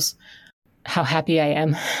knows how happy I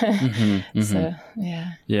am. So,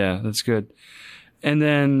 Yeah, that's good. And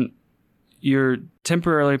then you're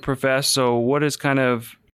temporarily professed. So what is kind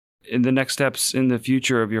of in the next steps in the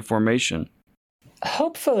future of your formation?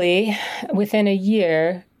 Hopefully, within a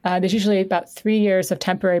year, there's usually about 3 years of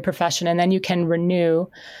temporary profession, and then you can renew.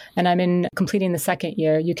 And I'm completing the second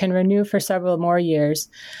year. You can renew for several more years.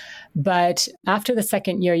 But after the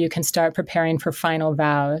second year, you can start preparing for final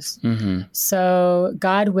vows. So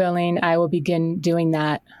God willing, I will begin doing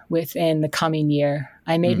that within the coming year.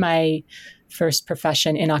 I made my first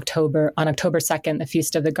profession on October 2nd, the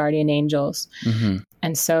Feast of the Guardian Angels.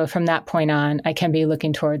 And so from that point on, I can be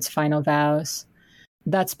looking towards final vows.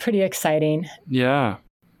 That's pretty exciting. Yeah.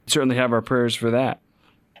 Certainly have our prayers for that.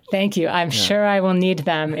 Thank you. I'm sure I will need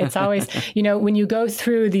them. It's always, when you go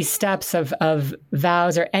through these steps of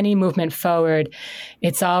vows or any movement forward,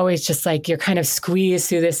 it's always just like you're kind of squeezed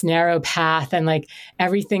through this narrow path and like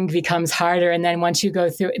everything becomes harder. And then once you go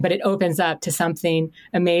through it, but it opens up to something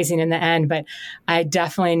amazing in the end. But I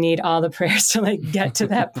definitely need all the prayers to like get to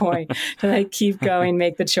that point, to like keep going,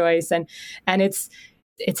 make the choice. And it's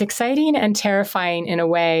exciting and terrifying in a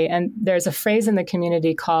way. And there's a phrase in the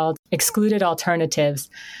community called excluded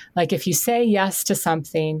alternatives. Like if you say yes to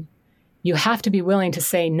something, you have to be willing to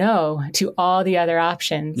say no to all the other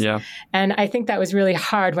options. Yeah. And I think that was really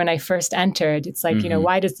hard when I first entered. It's like,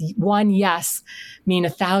 why does one yes mean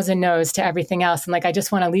 1,000 no's to everything else? And like, I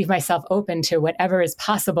just want to leave myself open to whatever is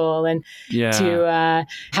possible and to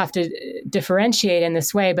have to differentiate in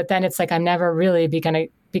this way. But then it's like, I'm never really going to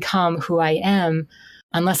become who I am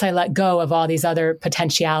unless I let go of all these other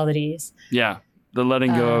potentialities. Yeah. The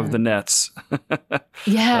letting go of the nets.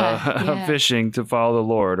 Fishing to follow the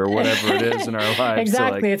Lord or whatever it is in our lives. Exactly.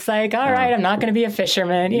 So like, it's like, all right, I'm not going to be a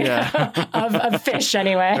fisherman of fish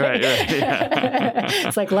anyway. Right.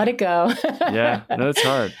 It's like, let it go. Yeah. No, it's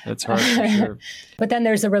hard. It's hard for sure. But then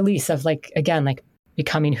there's a release of like, again, like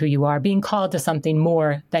becoming who you are, being called to something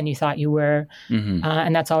more than you thought you were.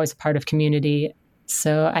 And that's always a part of community.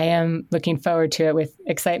 So I am looking forward to it with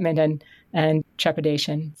excitement and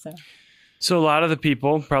trepidation. So a lot of the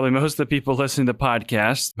people, probably most of the people listening to the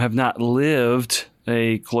podcast, have not lived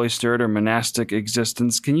a cloistered or monastic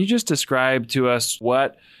existence. Can you just describe to us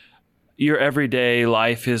what your everyday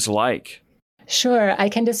life is like? Sure. I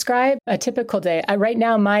can describe a typical day. Right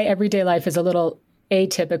now, my everyday life is a little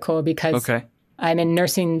atypical because I'm in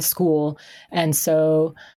nursing school. And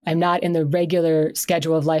so I'm not in the regular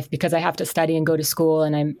schedule of life because I have to study and go to school,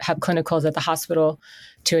 and I have clinicals at the hospital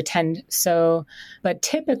to attend. So, but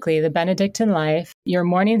typically the Benedictine life, your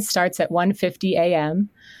morning starts at 1:50 a.m.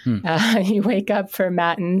 You wake up for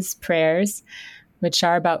matins prayers, which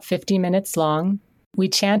are about 50 minutes long. We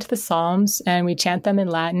chant the Psalms and we chant them in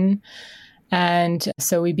Latin. And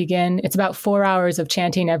so we begin, it's about 4 hours of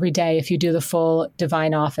chanting every day if you do the full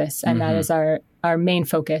divine office. And that is our main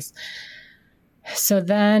focus. So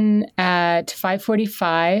then at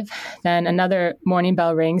 5:45, then another morning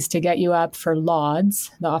bell rings to get you up for lauds,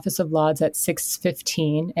 the office of lauds at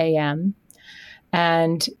 6:15 a.m.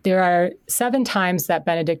 And there are 7 times that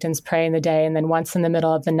Benedictines pray in the day and then once in the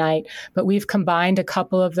middle of the night. But we've combined a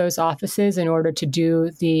couple of those offices in order to do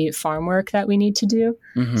the farm work that we need to do.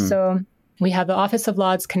 So we have the office of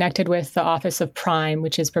lauds connected with the office of prime,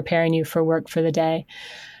 which is preparing you for work for the day.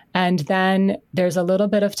 And then there's a little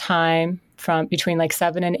bit of time from between like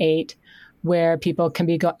 7 and 8 where people can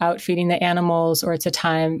be out feeding the animals, or it's a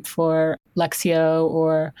time for Lectio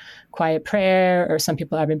or quiet prayer, or some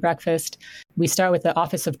people having breakfast. We start with the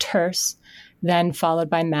office of terce, then followed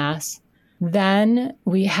by Mass. Then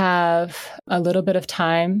we have a little bit of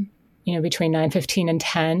time, between 9:15 and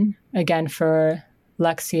 10, again for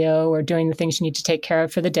Lectio or doing the things you need to take care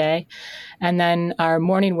of for the day. And then our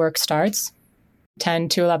morning work starts 10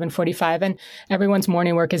 to 11:45, and everyone's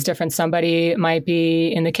morning work is different. Somebody might be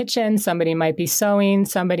in the kitchen, somebody might be sewing,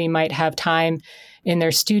 somebody might have time in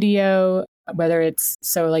their studio, whether it's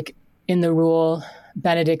like in the rule,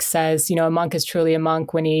 Benedict says, a monk is truly a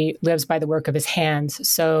monk when he lives by the work of his hands.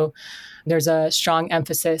 So there's a strong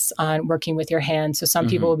emphasis on working with your hands. So some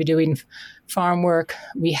people will be doing farm work.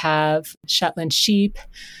 We have Shetland sheep.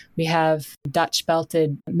 We have Dutch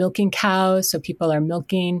belted milking cows. So people are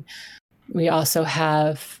milking. We also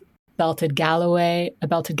have a belted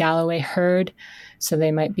Galloway herd. So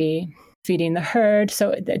they might be feeding the herd.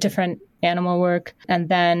 So different animal work. And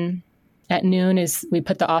then at noon we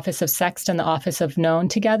put the office of sext and the office of none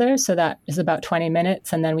together. So that is about 20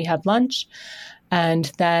 minutes. And then we have lunch.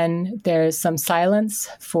 And then there's some silence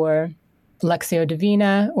for Lectio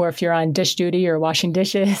Divina, or if you're on dish duty or washing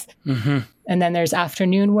dishes. And then there's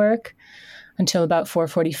afternoon work until about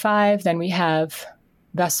 4:45. Then we have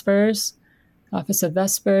Vespers, office of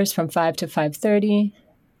Vespers from 5 to 5:30.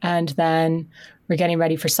 And then we're getting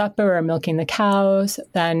ready for supper or milking the cows.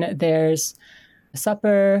 Then there's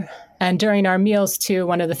supper. And during our meals too,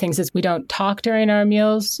 one of the things is we don't talk during our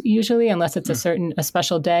meals usually, unless it's a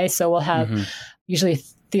special day. So we'll have usually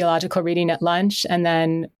theological reading at lunch, and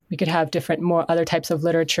then we could have more other types of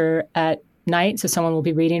literature at night. So someone will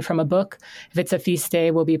be reading from a book. If it's a feast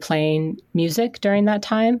day, we'll be playing music during that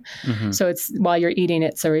time. So it's while you're eating,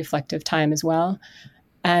 it's a reflective time as well.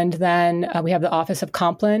 And then we have the office of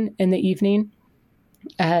Compline in the evening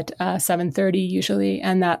at 7:30 usually,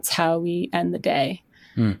 and that's how we end the day.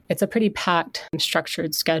 It's a pretty packed,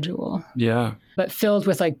 structured schedule. Yeah. But filled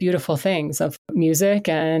with beautiful things of music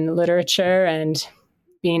and literature and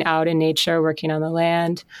being out in nature, working on the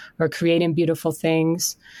land or creating beautiful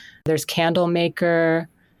things. There's candle maker,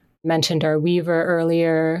 mentioned our weaver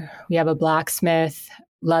earlier. We have a blacksmith,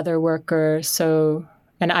 leather worker. So,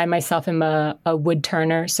 and I myself am a wood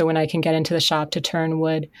turner. So when I can get into the shop to turn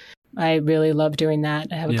wood, I really love doing that.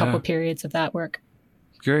 I have a couple periods of that work.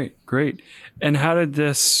 Great. And how did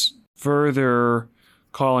this further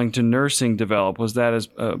calling to nursing develop? Was that as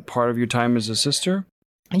a part of your time as a sister?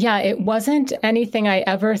 Yeah, it wasn't anything I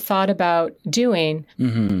ever thought about doing,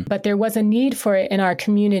 but there was a need for it in our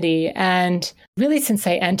community. And really, since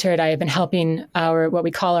I entered, I have been helping what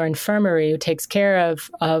we call our infirmary, who takes care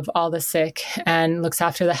of all the sick and looks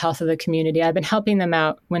after the health of the community. I've been helping them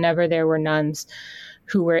out whenever there were nuns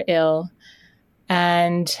who were ill.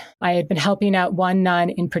 And I had been helping out one nun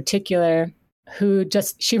in particular who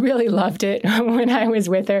she really loved it when I was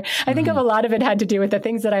with her. I think a lot of it had to do with the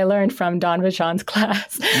things that I learned from Don Vachon's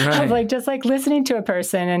class of just listening to a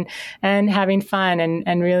person and having fun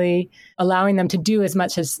and really allowing them to do as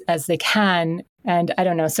much as they can. And I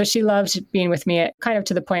don't know. So she loved being with me kind of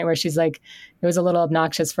to the point where she's it was a little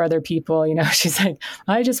obnoxious for other people. She's like,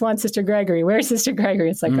 I just want Sister Gregory. Where's Sister Gregory?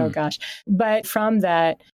 It's oh gosh. But from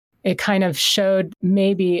that, it kind of showed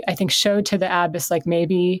to the abbess,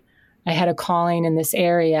 maybe I had a calling in this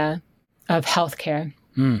area of healthcare.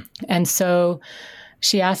 And so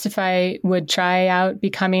she asked if I would try out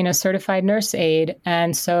becoming a certified nurse aide.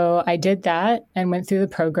 And so I did that and went through the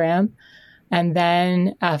program. And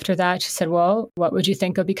then after that, she said, well, what would you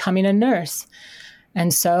think of becoming a nurse?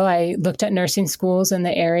 And so I looked at nursing schools in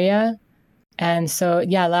the area. And so,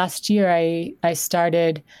 last year I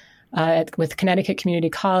started with Connecticut Community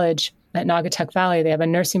College at Naugatuck Valley. They have a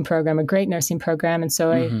nursing program, a great nursing program. And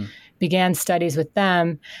so I began studies with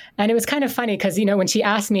them. And it was kind of funny because, when she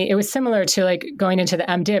asked me, it was similar to like going into the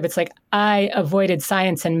MDiv. It's like I avoided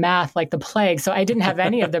science and math like the plague. So I didn't have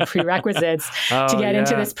any of the prerequisites to get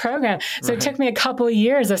into this program. So it took me a couple of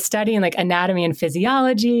years of studying like anatomy and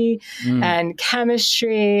physiology and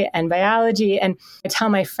chemistry and biology. And I tell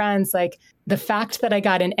my friends, like, the fact that I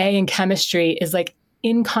got an A in chemistry is like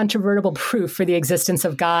incontrovertible proof for the existence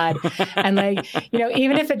of God. And like,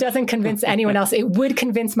 even if it doesn't convince anyone else, it would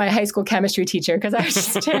convince my high school chemistry teacher because I was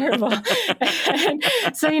just terrible. And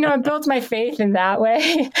so, I built my faith in that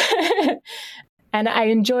way. And I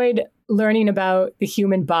enjoyed learning about the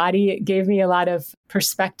human body. It gave me a lot of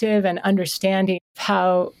perspective and understanding of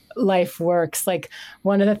how life works. Like,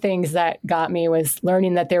 one of the things that got me was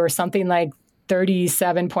learning that there were something like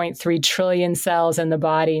 37.3 trillion cells in the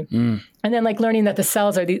body. And then like learning that the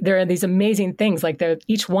cells there are these amazing things, like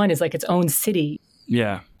each one is like its own city.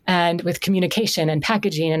 Yeah. And with communication and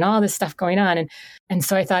packaging and all this stuff going on. And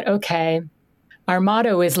so I thought, okay, our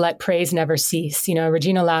motto is let praise never cease.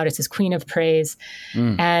 Regina Laudis is Queen of Praise.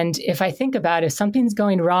 And if I think about it, if something's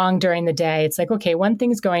going wrong during the day, it's like, okay, one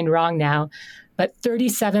thing's going wrong now, but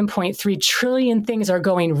 37.3 trillion things are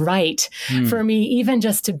going right for me, even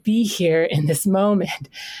just to be here in this moment.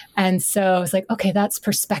 And so I was like, okay, that's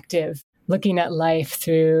perspective, looking at life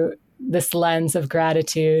through this lens of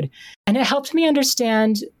gratitude. And it helped me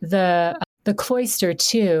understand the cloister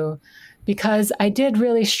too, because I did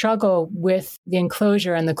really struggle with the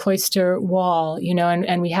enclosure and the cloister wall,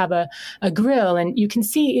 and we have a grill and you can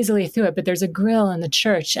see easily through it, but there's a grill in the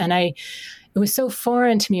church. And it was so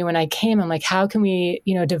foreign to me when I came. I'm like, how can we,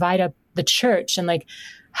 divide up the church? And like,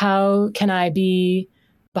 how can I be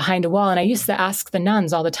behind a wall? And I used to ask the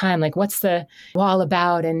nuns all the time, like, what's the wall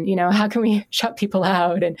about? And, how can we shut people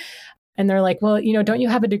out? And they're like, well, don't you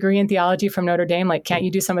have a degree in theology from Notre Dame? Like, can't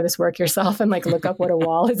you do some of this work yourself and like look up what a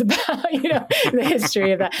wall is about, the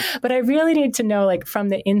history of that. But I really need to know, like, from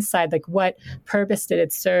the inside, like, what purpose did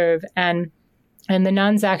it serve? And the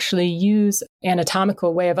nuns actually use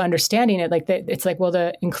anatomical way of understanding it. Like it's like, well,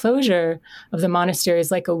 the enclosure of the monastery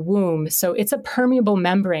is like a womb. So it's a permeable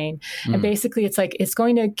membrane. And basically it's like, it's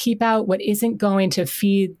going to keep out what isn't going to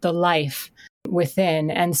feed the life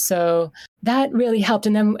within. And so that really helped.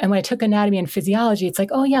 And then when I took anatomy and physiology, it's like,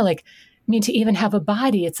 oh yeah, like, to even have a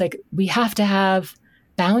body, it's like, we have to have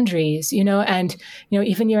boundaries, and,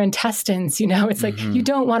 even your intestines, it's like, you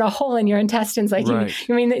don't want a hole in your intestines. Like, right.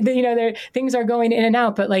 things are going in and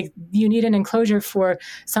out, but like, you need an enclosure for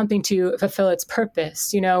something to fulfill its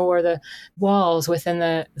purpose, or the walls within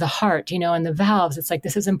the heart, and the valves. It's like,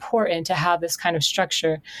 this is important to have this kind of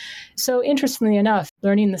structure. So interestingly enough,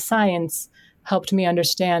 learning the science helped me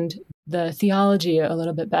understand the theology a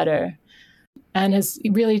little bit better and has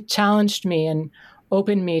really challenged me and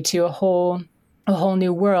opened me to a whole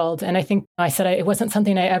new world. And I think I said it wasn't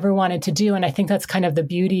something I ever wanted to do. And I think that's kind of the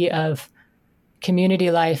beauty of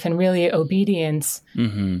community life and really obedience.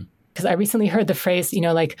 Because I recently heard the phrase,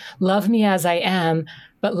 like, love me as I am,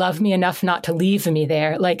 but love me enough not to leave me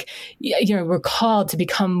there. Like, we're called to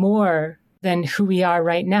become more than who we are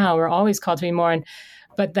right now. We're always called to be more.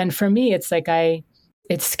 But then for me, it's like,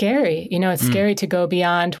 it's scary. It's scary to go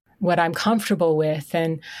beyond what I'm comfortable with.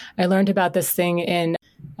 And I learned about this thing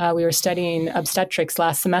we were studying obstetrics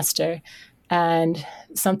last semester, and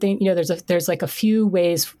something, there's like a few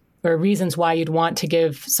ways or reasons why you'd want to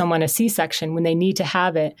give someone a C-section when they need to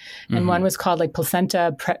have it. And one was called like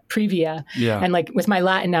placenta previa. Yeah. And like with my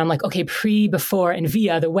Latin now, I'm like, okay, before, and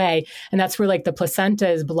via, the way. And that's where like the placenta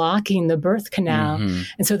is blocking the birth canal.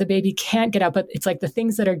 And so the baby can't get out, but it's like the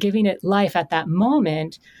things that are giving it life at that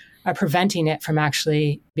moment are preventing it from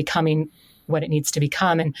actually becoming what it needs to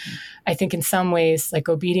become. And I think in some ways, like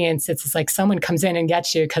obedience, it's like someone comes in and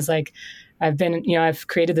gets you because like I've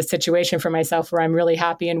created this situation for myself where I'm really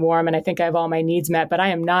happy and warm and I think I have all my needs met, but I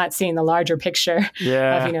am not seeing the larger picture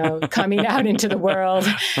of, coming out into the world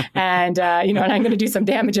and, and I'm going to do some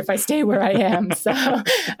damage if I stay where I am. So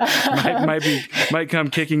might come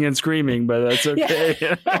kicking and screaming, but that's okay.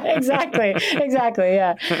 Yeah, exactly.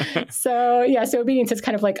 Yeah. So obedience is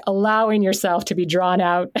kind of like allowing yourself to be drawn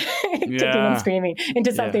out, kicking and screaming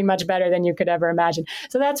into something much better than you could ever imagine.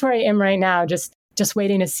 So that's where I am right now. Just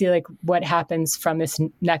waiting to see like what happens from this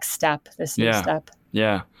next step, this new step.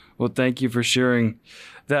 Yeah. Well, thank you for sharing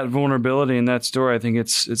that vulnerability and that story. I think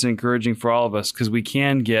it's encouraging for all of us because we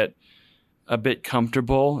can get a bit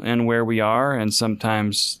comfortable in where we are. And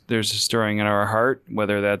sometimes there's a stirring in our heart,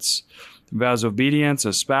 whether that's vows of obedience,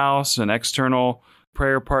 a spouse, an external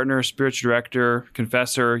prayer partner, spiritual director,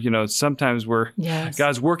 confessor. Sometimes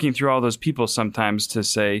God's working through all those people sometimes to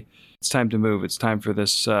say, it's time to move. It's time for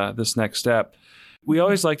this next step. We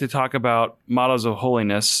always like to talk about models of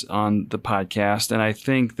holiness on the podcast. And I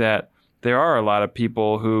think that there are a lot of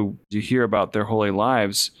people who you hear about their holy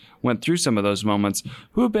lives went through some of those moments.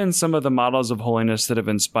 Who have been some of the models of holiness that have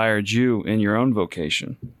inspired you in your own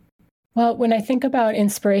vocation? Well, when I think about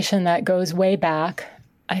inspiration that goes way back,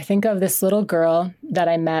 I think of this little girl that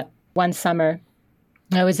I met one summer.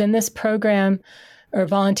 I was in this program or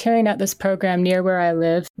volunteering at this program near where I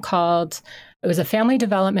live it was a family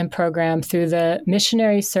development program through the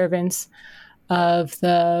missionary servants of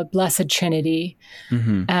the Blessed Trinity.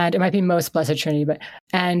 Mm-hmm. And it might be most Blessed Trinity,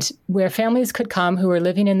 and where families could come who were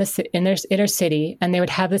living in their inner city, and they would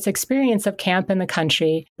have this experience of camp in the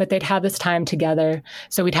country, but they'd have this time together.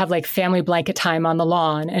 So we'd have like family blanket time on the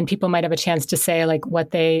lawn, and people might have a chance to say like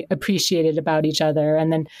what they appreciated about each other.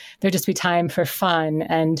 And then there'd just be time for fun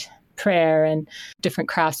and prayer and different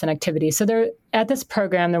crafts and activities. So at this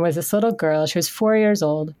program, there was this little girl. She was 4 years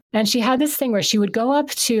old. And she had this thing where she would go up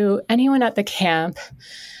to anyone at the camp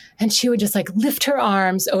and she would just like lift her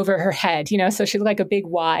arms over her head, so she looked like a big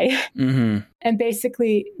Y. Mm-hmm. And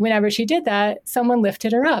basically, whenever she did that, someone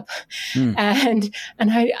lifted her up. And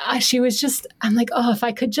she was just, I'm like, oh, if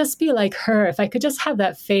I could just be like her, if I could just have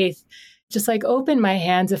that faith, just like open my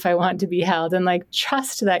hands if I want to be held and like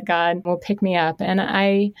trust that God will pick me up.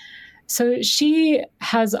 So she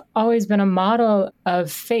has always been a model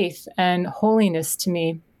of faith and holiness to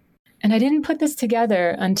me. And I didn't put this together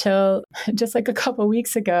until just like a couple of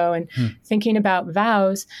weeks ago and thinking about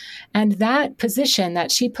vows and that position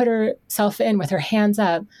that she put herself in with her hands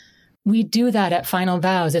up. We do that at final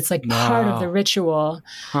vows. It's like part of the ritual.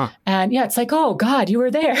 Huh. And it's like, oh God, you were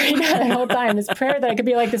there the whole time. This prayer that I could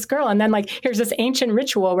be like this girl. And then like, here's this ancient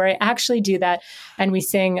ritual where I actually do that. And we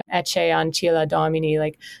sing Ecce Ancilla Domini,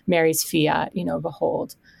 like Mary's fiat,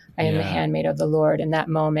 behold, I am the handmaid of the Lord in that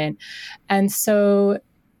moment. And so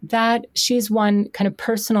that she's one kind of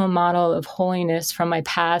personal model of holiness from my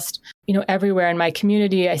past. Everywhere in my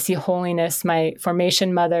community, I see holiness. My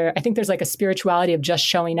formation mother, I think there's like a spirituality of just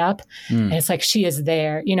showing up. And it's like, she is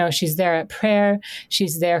there, she's there at prayer.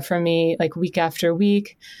 She's there for me like week after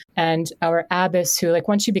week. And our abbess who like,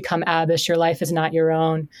 once you become abbess, your life is not your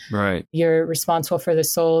own. Right. You're responsible for the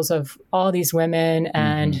souls of all these women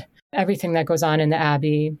and everything that goes on in the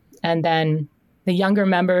abbey. And then the younger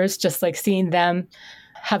members, just like seeing them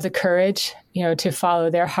have the courage, to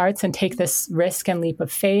follow their hearts and take this risk and leap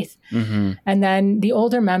of faith. Mm-hmm. And then the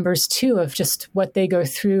older members too, of just what they go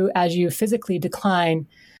through as you physically decline,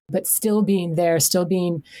 but still being there, still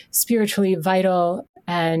being spiritually vital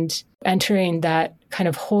and entering that kind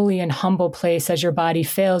of holy and humble place as your body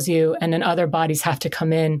fails you. And then other bodies have to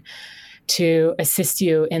come in to assist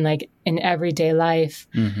you in everyday life.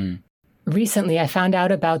 Mm-hmm. Recently, I found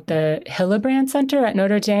out about the Hillebrand Center at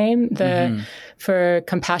Notre Dame, for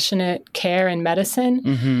compassionate care and medicine.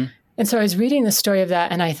 Mm-hmm. And so I was reading the story of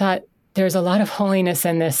that, and I thought there's a lot of holiness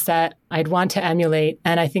in this that I'd want to emulate.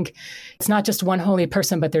 And I think it's not just one holy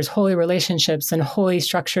person, but there's holy relationships and holy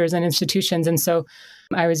structures and institutions. And so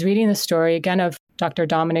I was reading the story again of Dr.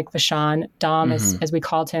 Dominic Vachon, Dom, as we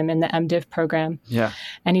called him in the MDiv program. Yeah.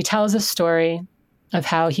 And he tells a story of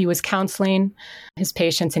how he was counseling his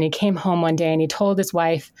patients, and he came home one day and he told his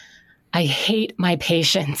wife, I hate my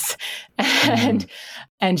patients. And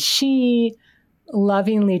she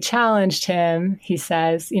lovingly challenged him. He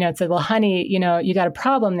says, said, well, honey, you got a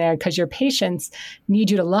problem there because your patients need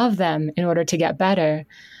you to love them in order to get better.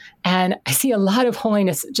 And I see a lot of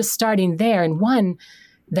holiness just starting there. And one,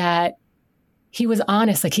 that he was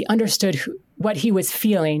honest, like he understood what he was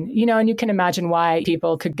feeling, and you can imagine why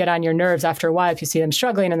people could get on your nerves after a while if you see them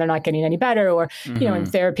struggling and they're not getting any better, or, in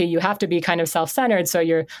therapy, you have to be kind of self-centered. So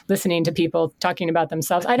you're listening to people talking about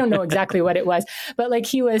themselves. I don't know exactly what it was, but like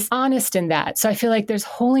he was honest in that. So I feel like there's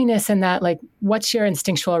holiness in that, like what's your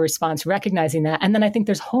instinctual response, recognizing that. And then I think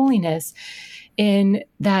there's holiness in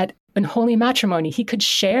that, in holy matrimony, he could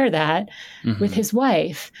share that with his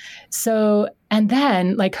wife. So And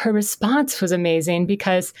then like her response was amazing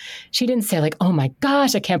because she didn't say like, oh my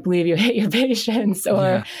gosh, I can't believe you hate your patients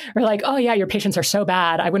or like, oh yeah, your patients are so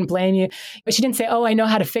bad. I wouldn't blame you. But she didn't say, oh, I know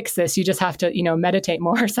how to fix this. You just have to, meditate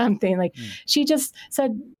more or something. Like she just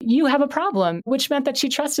said, you have a problem, which meant that she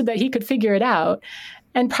trusted that he could figure it out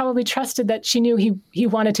and probably trusted that she knew he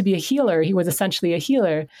wanted to be a healer. He was essentially a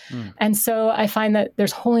healer. And so I find that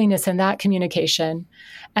there's holiness in that communication.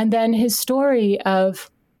 And then his story of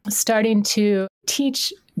starting to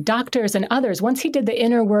teach doctors and others, once he did the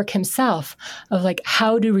inner work himself of like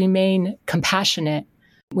how to remain compassionate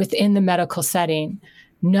within the medical setting,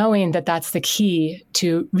 knowing that that's the key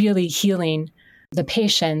to really healing the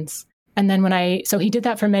patients. And then so he did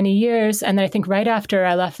that for many years. And then I think right after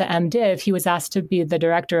I left the MDiv, he was asked to be the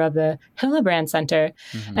director of the Hillebrand Center.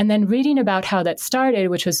 And then reading about how that started,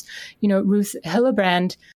 which was, Ruth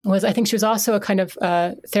Hillebrand I think she was also a kind of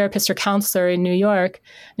therapist or counselor in New York.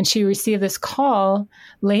 And she received this call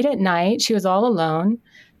late at night. She was all alone.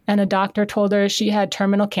 And a doctor told her she had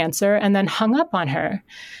terminal cancer and then hung up on her.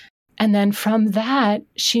 And then from that,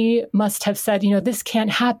 she must have said, this can't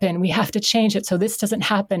happen. We have to change it so this doesn't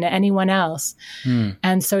happen to anyone else.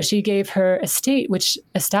 And so she gave her estate, which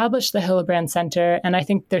established the Hillebrand Center. And I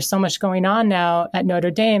think there's so much going on now at Notre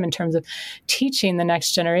Dame in terms of teaching the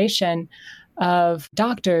next generation of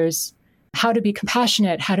doctors how to be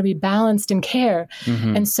compassionate, how to be balanced in care.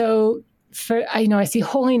 And so I see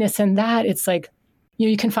holiness in that. It's like,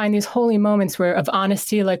 you can find these holy moments of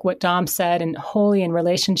honesty, like what Dom said, and holy in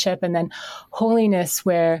relationship, and then holiness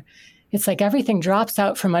where it's like everything drops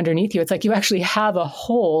out from underneath you. It's like you actually have a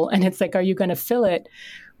hole, and it's like, are you going to fill it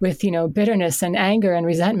with, bitterness and anger and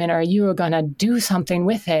resentment, or are you going to do something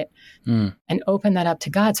with it and open that up to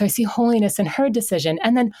God? So I see holiness in her decision,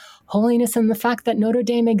 and then holiness in the fact that Notre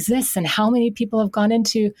Dame exists and how many people have gone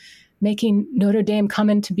into making Notre Dame come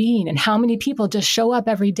into being, and how many people just show up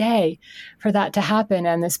every day for that to happen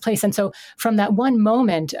in this place. And so from that one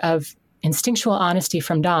moment of instinctual honesty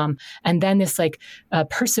from Dom, and then this like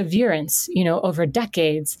perseverance, over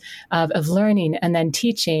decades of learning and then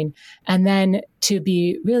teaching, and then to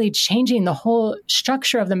be really changing the whole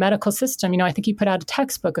structure of the medical system. I think he put out a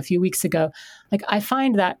textbook a few weeks ago. Like I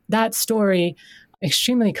find that story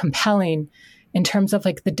extremely compelling in terms of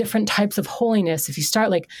like the different types of holiness. If you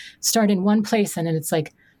start in one place and then it's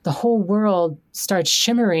like the whole world starts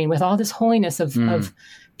shimmering with all this holiness of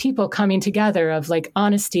people coming together, of like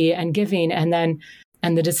honesty and giving, and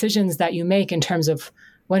the decisions that you make in terms of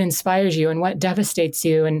what inspires you and what devastates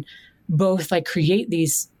you, and both like create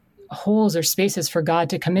these holes or spaces for God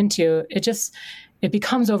to come into. It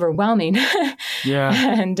becomes overwhelming. Yeah.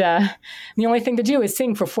 And the only thing to do is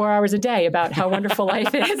sing for 4 hours a day about how wonderful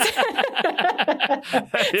life is.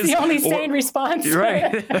 It's the only sane response.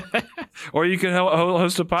 Right. Or you could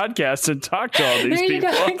host a podcast and talk to all these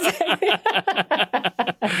people. There you go.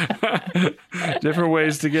 Exactly. Different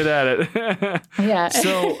ways to get at it. Yeah.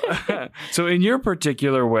 So in your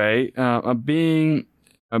particular way, being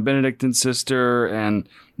a Benedictine sister and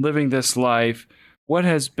living this life, what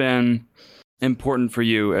has been important for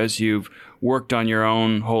you as you've worked on your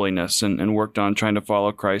own holiness and worked on trying to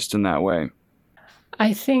follow Christ in that way?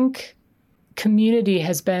 I think community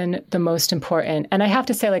has been the most important. And I have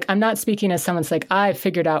to say, like, I'm not speaking as someone's like, I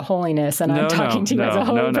figured out holiness and I'm talking to you as a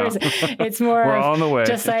holy person. It's more We're all on the way.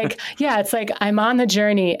 Just like, it's like I'm on the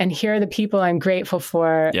journey and here are the people I'm grateful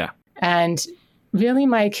for. Yeah. And really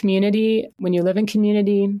my community, when you live in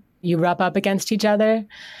community, you rub up against each other.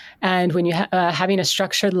 And when you having a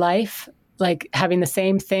structured life, like having the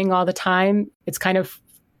same thing all the time, it's kind of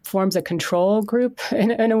forms a control group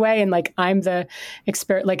in a way. And like, I'm the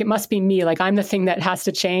expert, like it must be me, like I'm the thing that has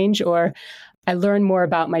to change, or I learn more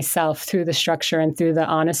about myself through the structure and through the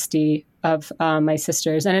honesty of my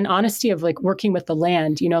sisters, and an honesty of like working with the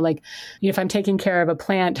land, if I'm taking care of a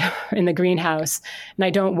plant in the greenhouse and I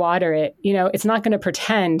don't water it, it's not going to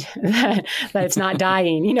pretend that it's not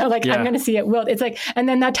dying, I'm going to see it wilt. It's like, and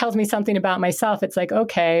then that tells me something about myself. It's like,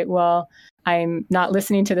 okay, well, I'm not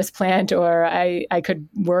listening to this plant, or I could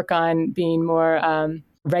work on being more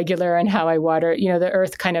regular in how I water. The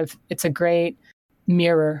earth it's a great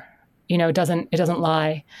mirror, it doesn't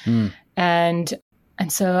lie.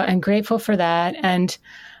 And so I'm grateful for that. And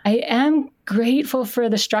I am grateful for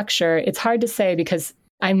the structure. It's hard to say because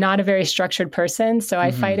I'm not a very structured person, so I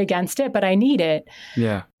fight against it, but I need it.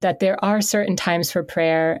 Yeah. That there are certain times for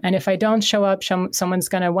prayer. And if I don't show up, someone's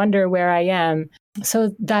going to wonder where I am.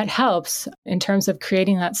 So that helps in terms of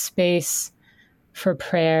creating that space for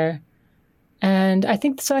prayer. And I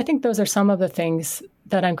think those are some of the things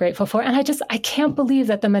that I'm grateful for. And I can't believe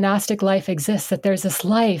that the monastic life exists, that there's this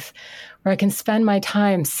life where I can spend my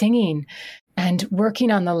time singing and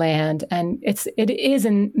working on the land. And it is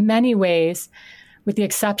in many ways, with the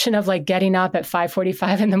exception of like getting up at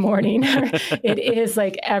 5:45 in the morning, it is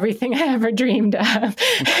like everything I ever dreamed of.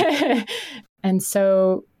 And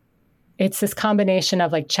so it's this combination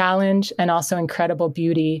of like challenge and also incredible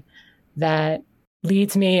beauty that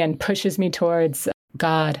leads me and pushes me towards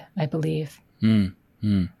God, I believe.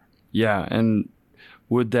 Mm-hmm. Yeah. And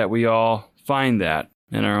would that we all find that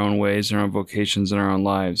in our own ways, in our own vocations, in our own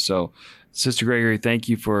lives. So, Sister Gregory, thank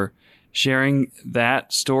you for sharing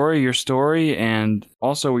that story, your story, and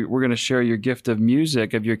also we're going to share your gift of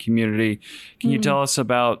music of your community. Can you tell us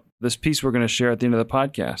about this piece we're going to share at the end of the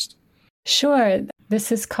podcast? Sure.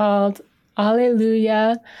 This is called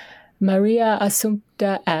Alleluia Maria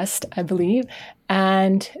Assumpta Est, I believe.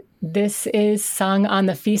 And this is sung on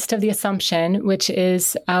the Feast of the Assumption, which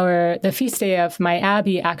is the feast day of my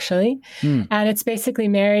abbey, actually. And it's basically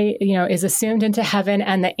Mary, is assumed into heaven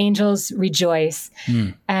and the angels rejoice.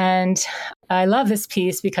 And I love this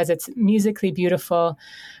piece because it's musically beautiful,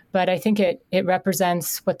 but I think it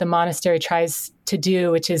represents what the monastery tries to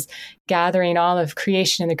do, which is gathering all of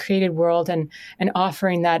creation in the created world and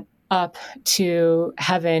offering that up to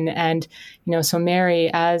heaven. And, so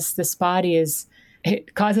Mary, as this body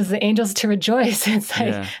it causes the angels to rejoice. It's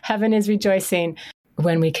like heaven is rejoicing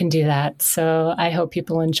when we can do that. So I hope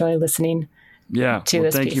people enjoy listening to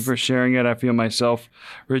this thank piece. you for sharing it. I feel myself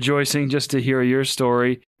rejoicing just to hear your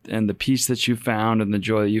story and the peace that you found and the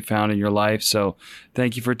joy that you found in your life. So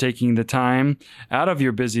thank you for taking the time out of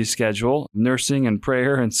your busy schedule, nursing and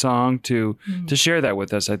prayer and song to share that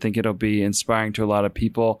with us. I think it'll be inspiring to a lot of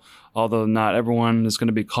people. Although not everyone is going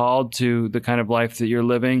to be called to the kind of life that you're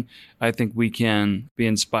living, I think we can be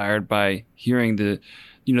inspired by hearing the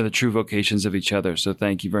true vocations of each other. So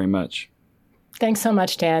thank you very much. Thanks so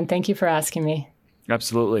much, Dan. Thank you for asking me.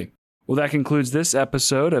 Absolutely. Well, that concludes this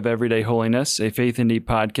episode of Everyday Holiness, a Faith in Need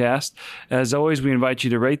podcast. As always, we invite you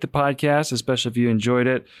to rate the podcast, especially if you enjoyed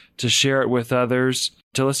it, to share it with others,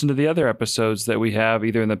 to listen to the other episodes that we have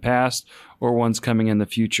either in the past or ones coming in the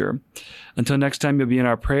future. Until next time, you'll be in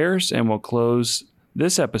our prayers, and we'll close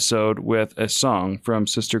this episode with a song from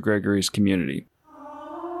Sister Gregory's community.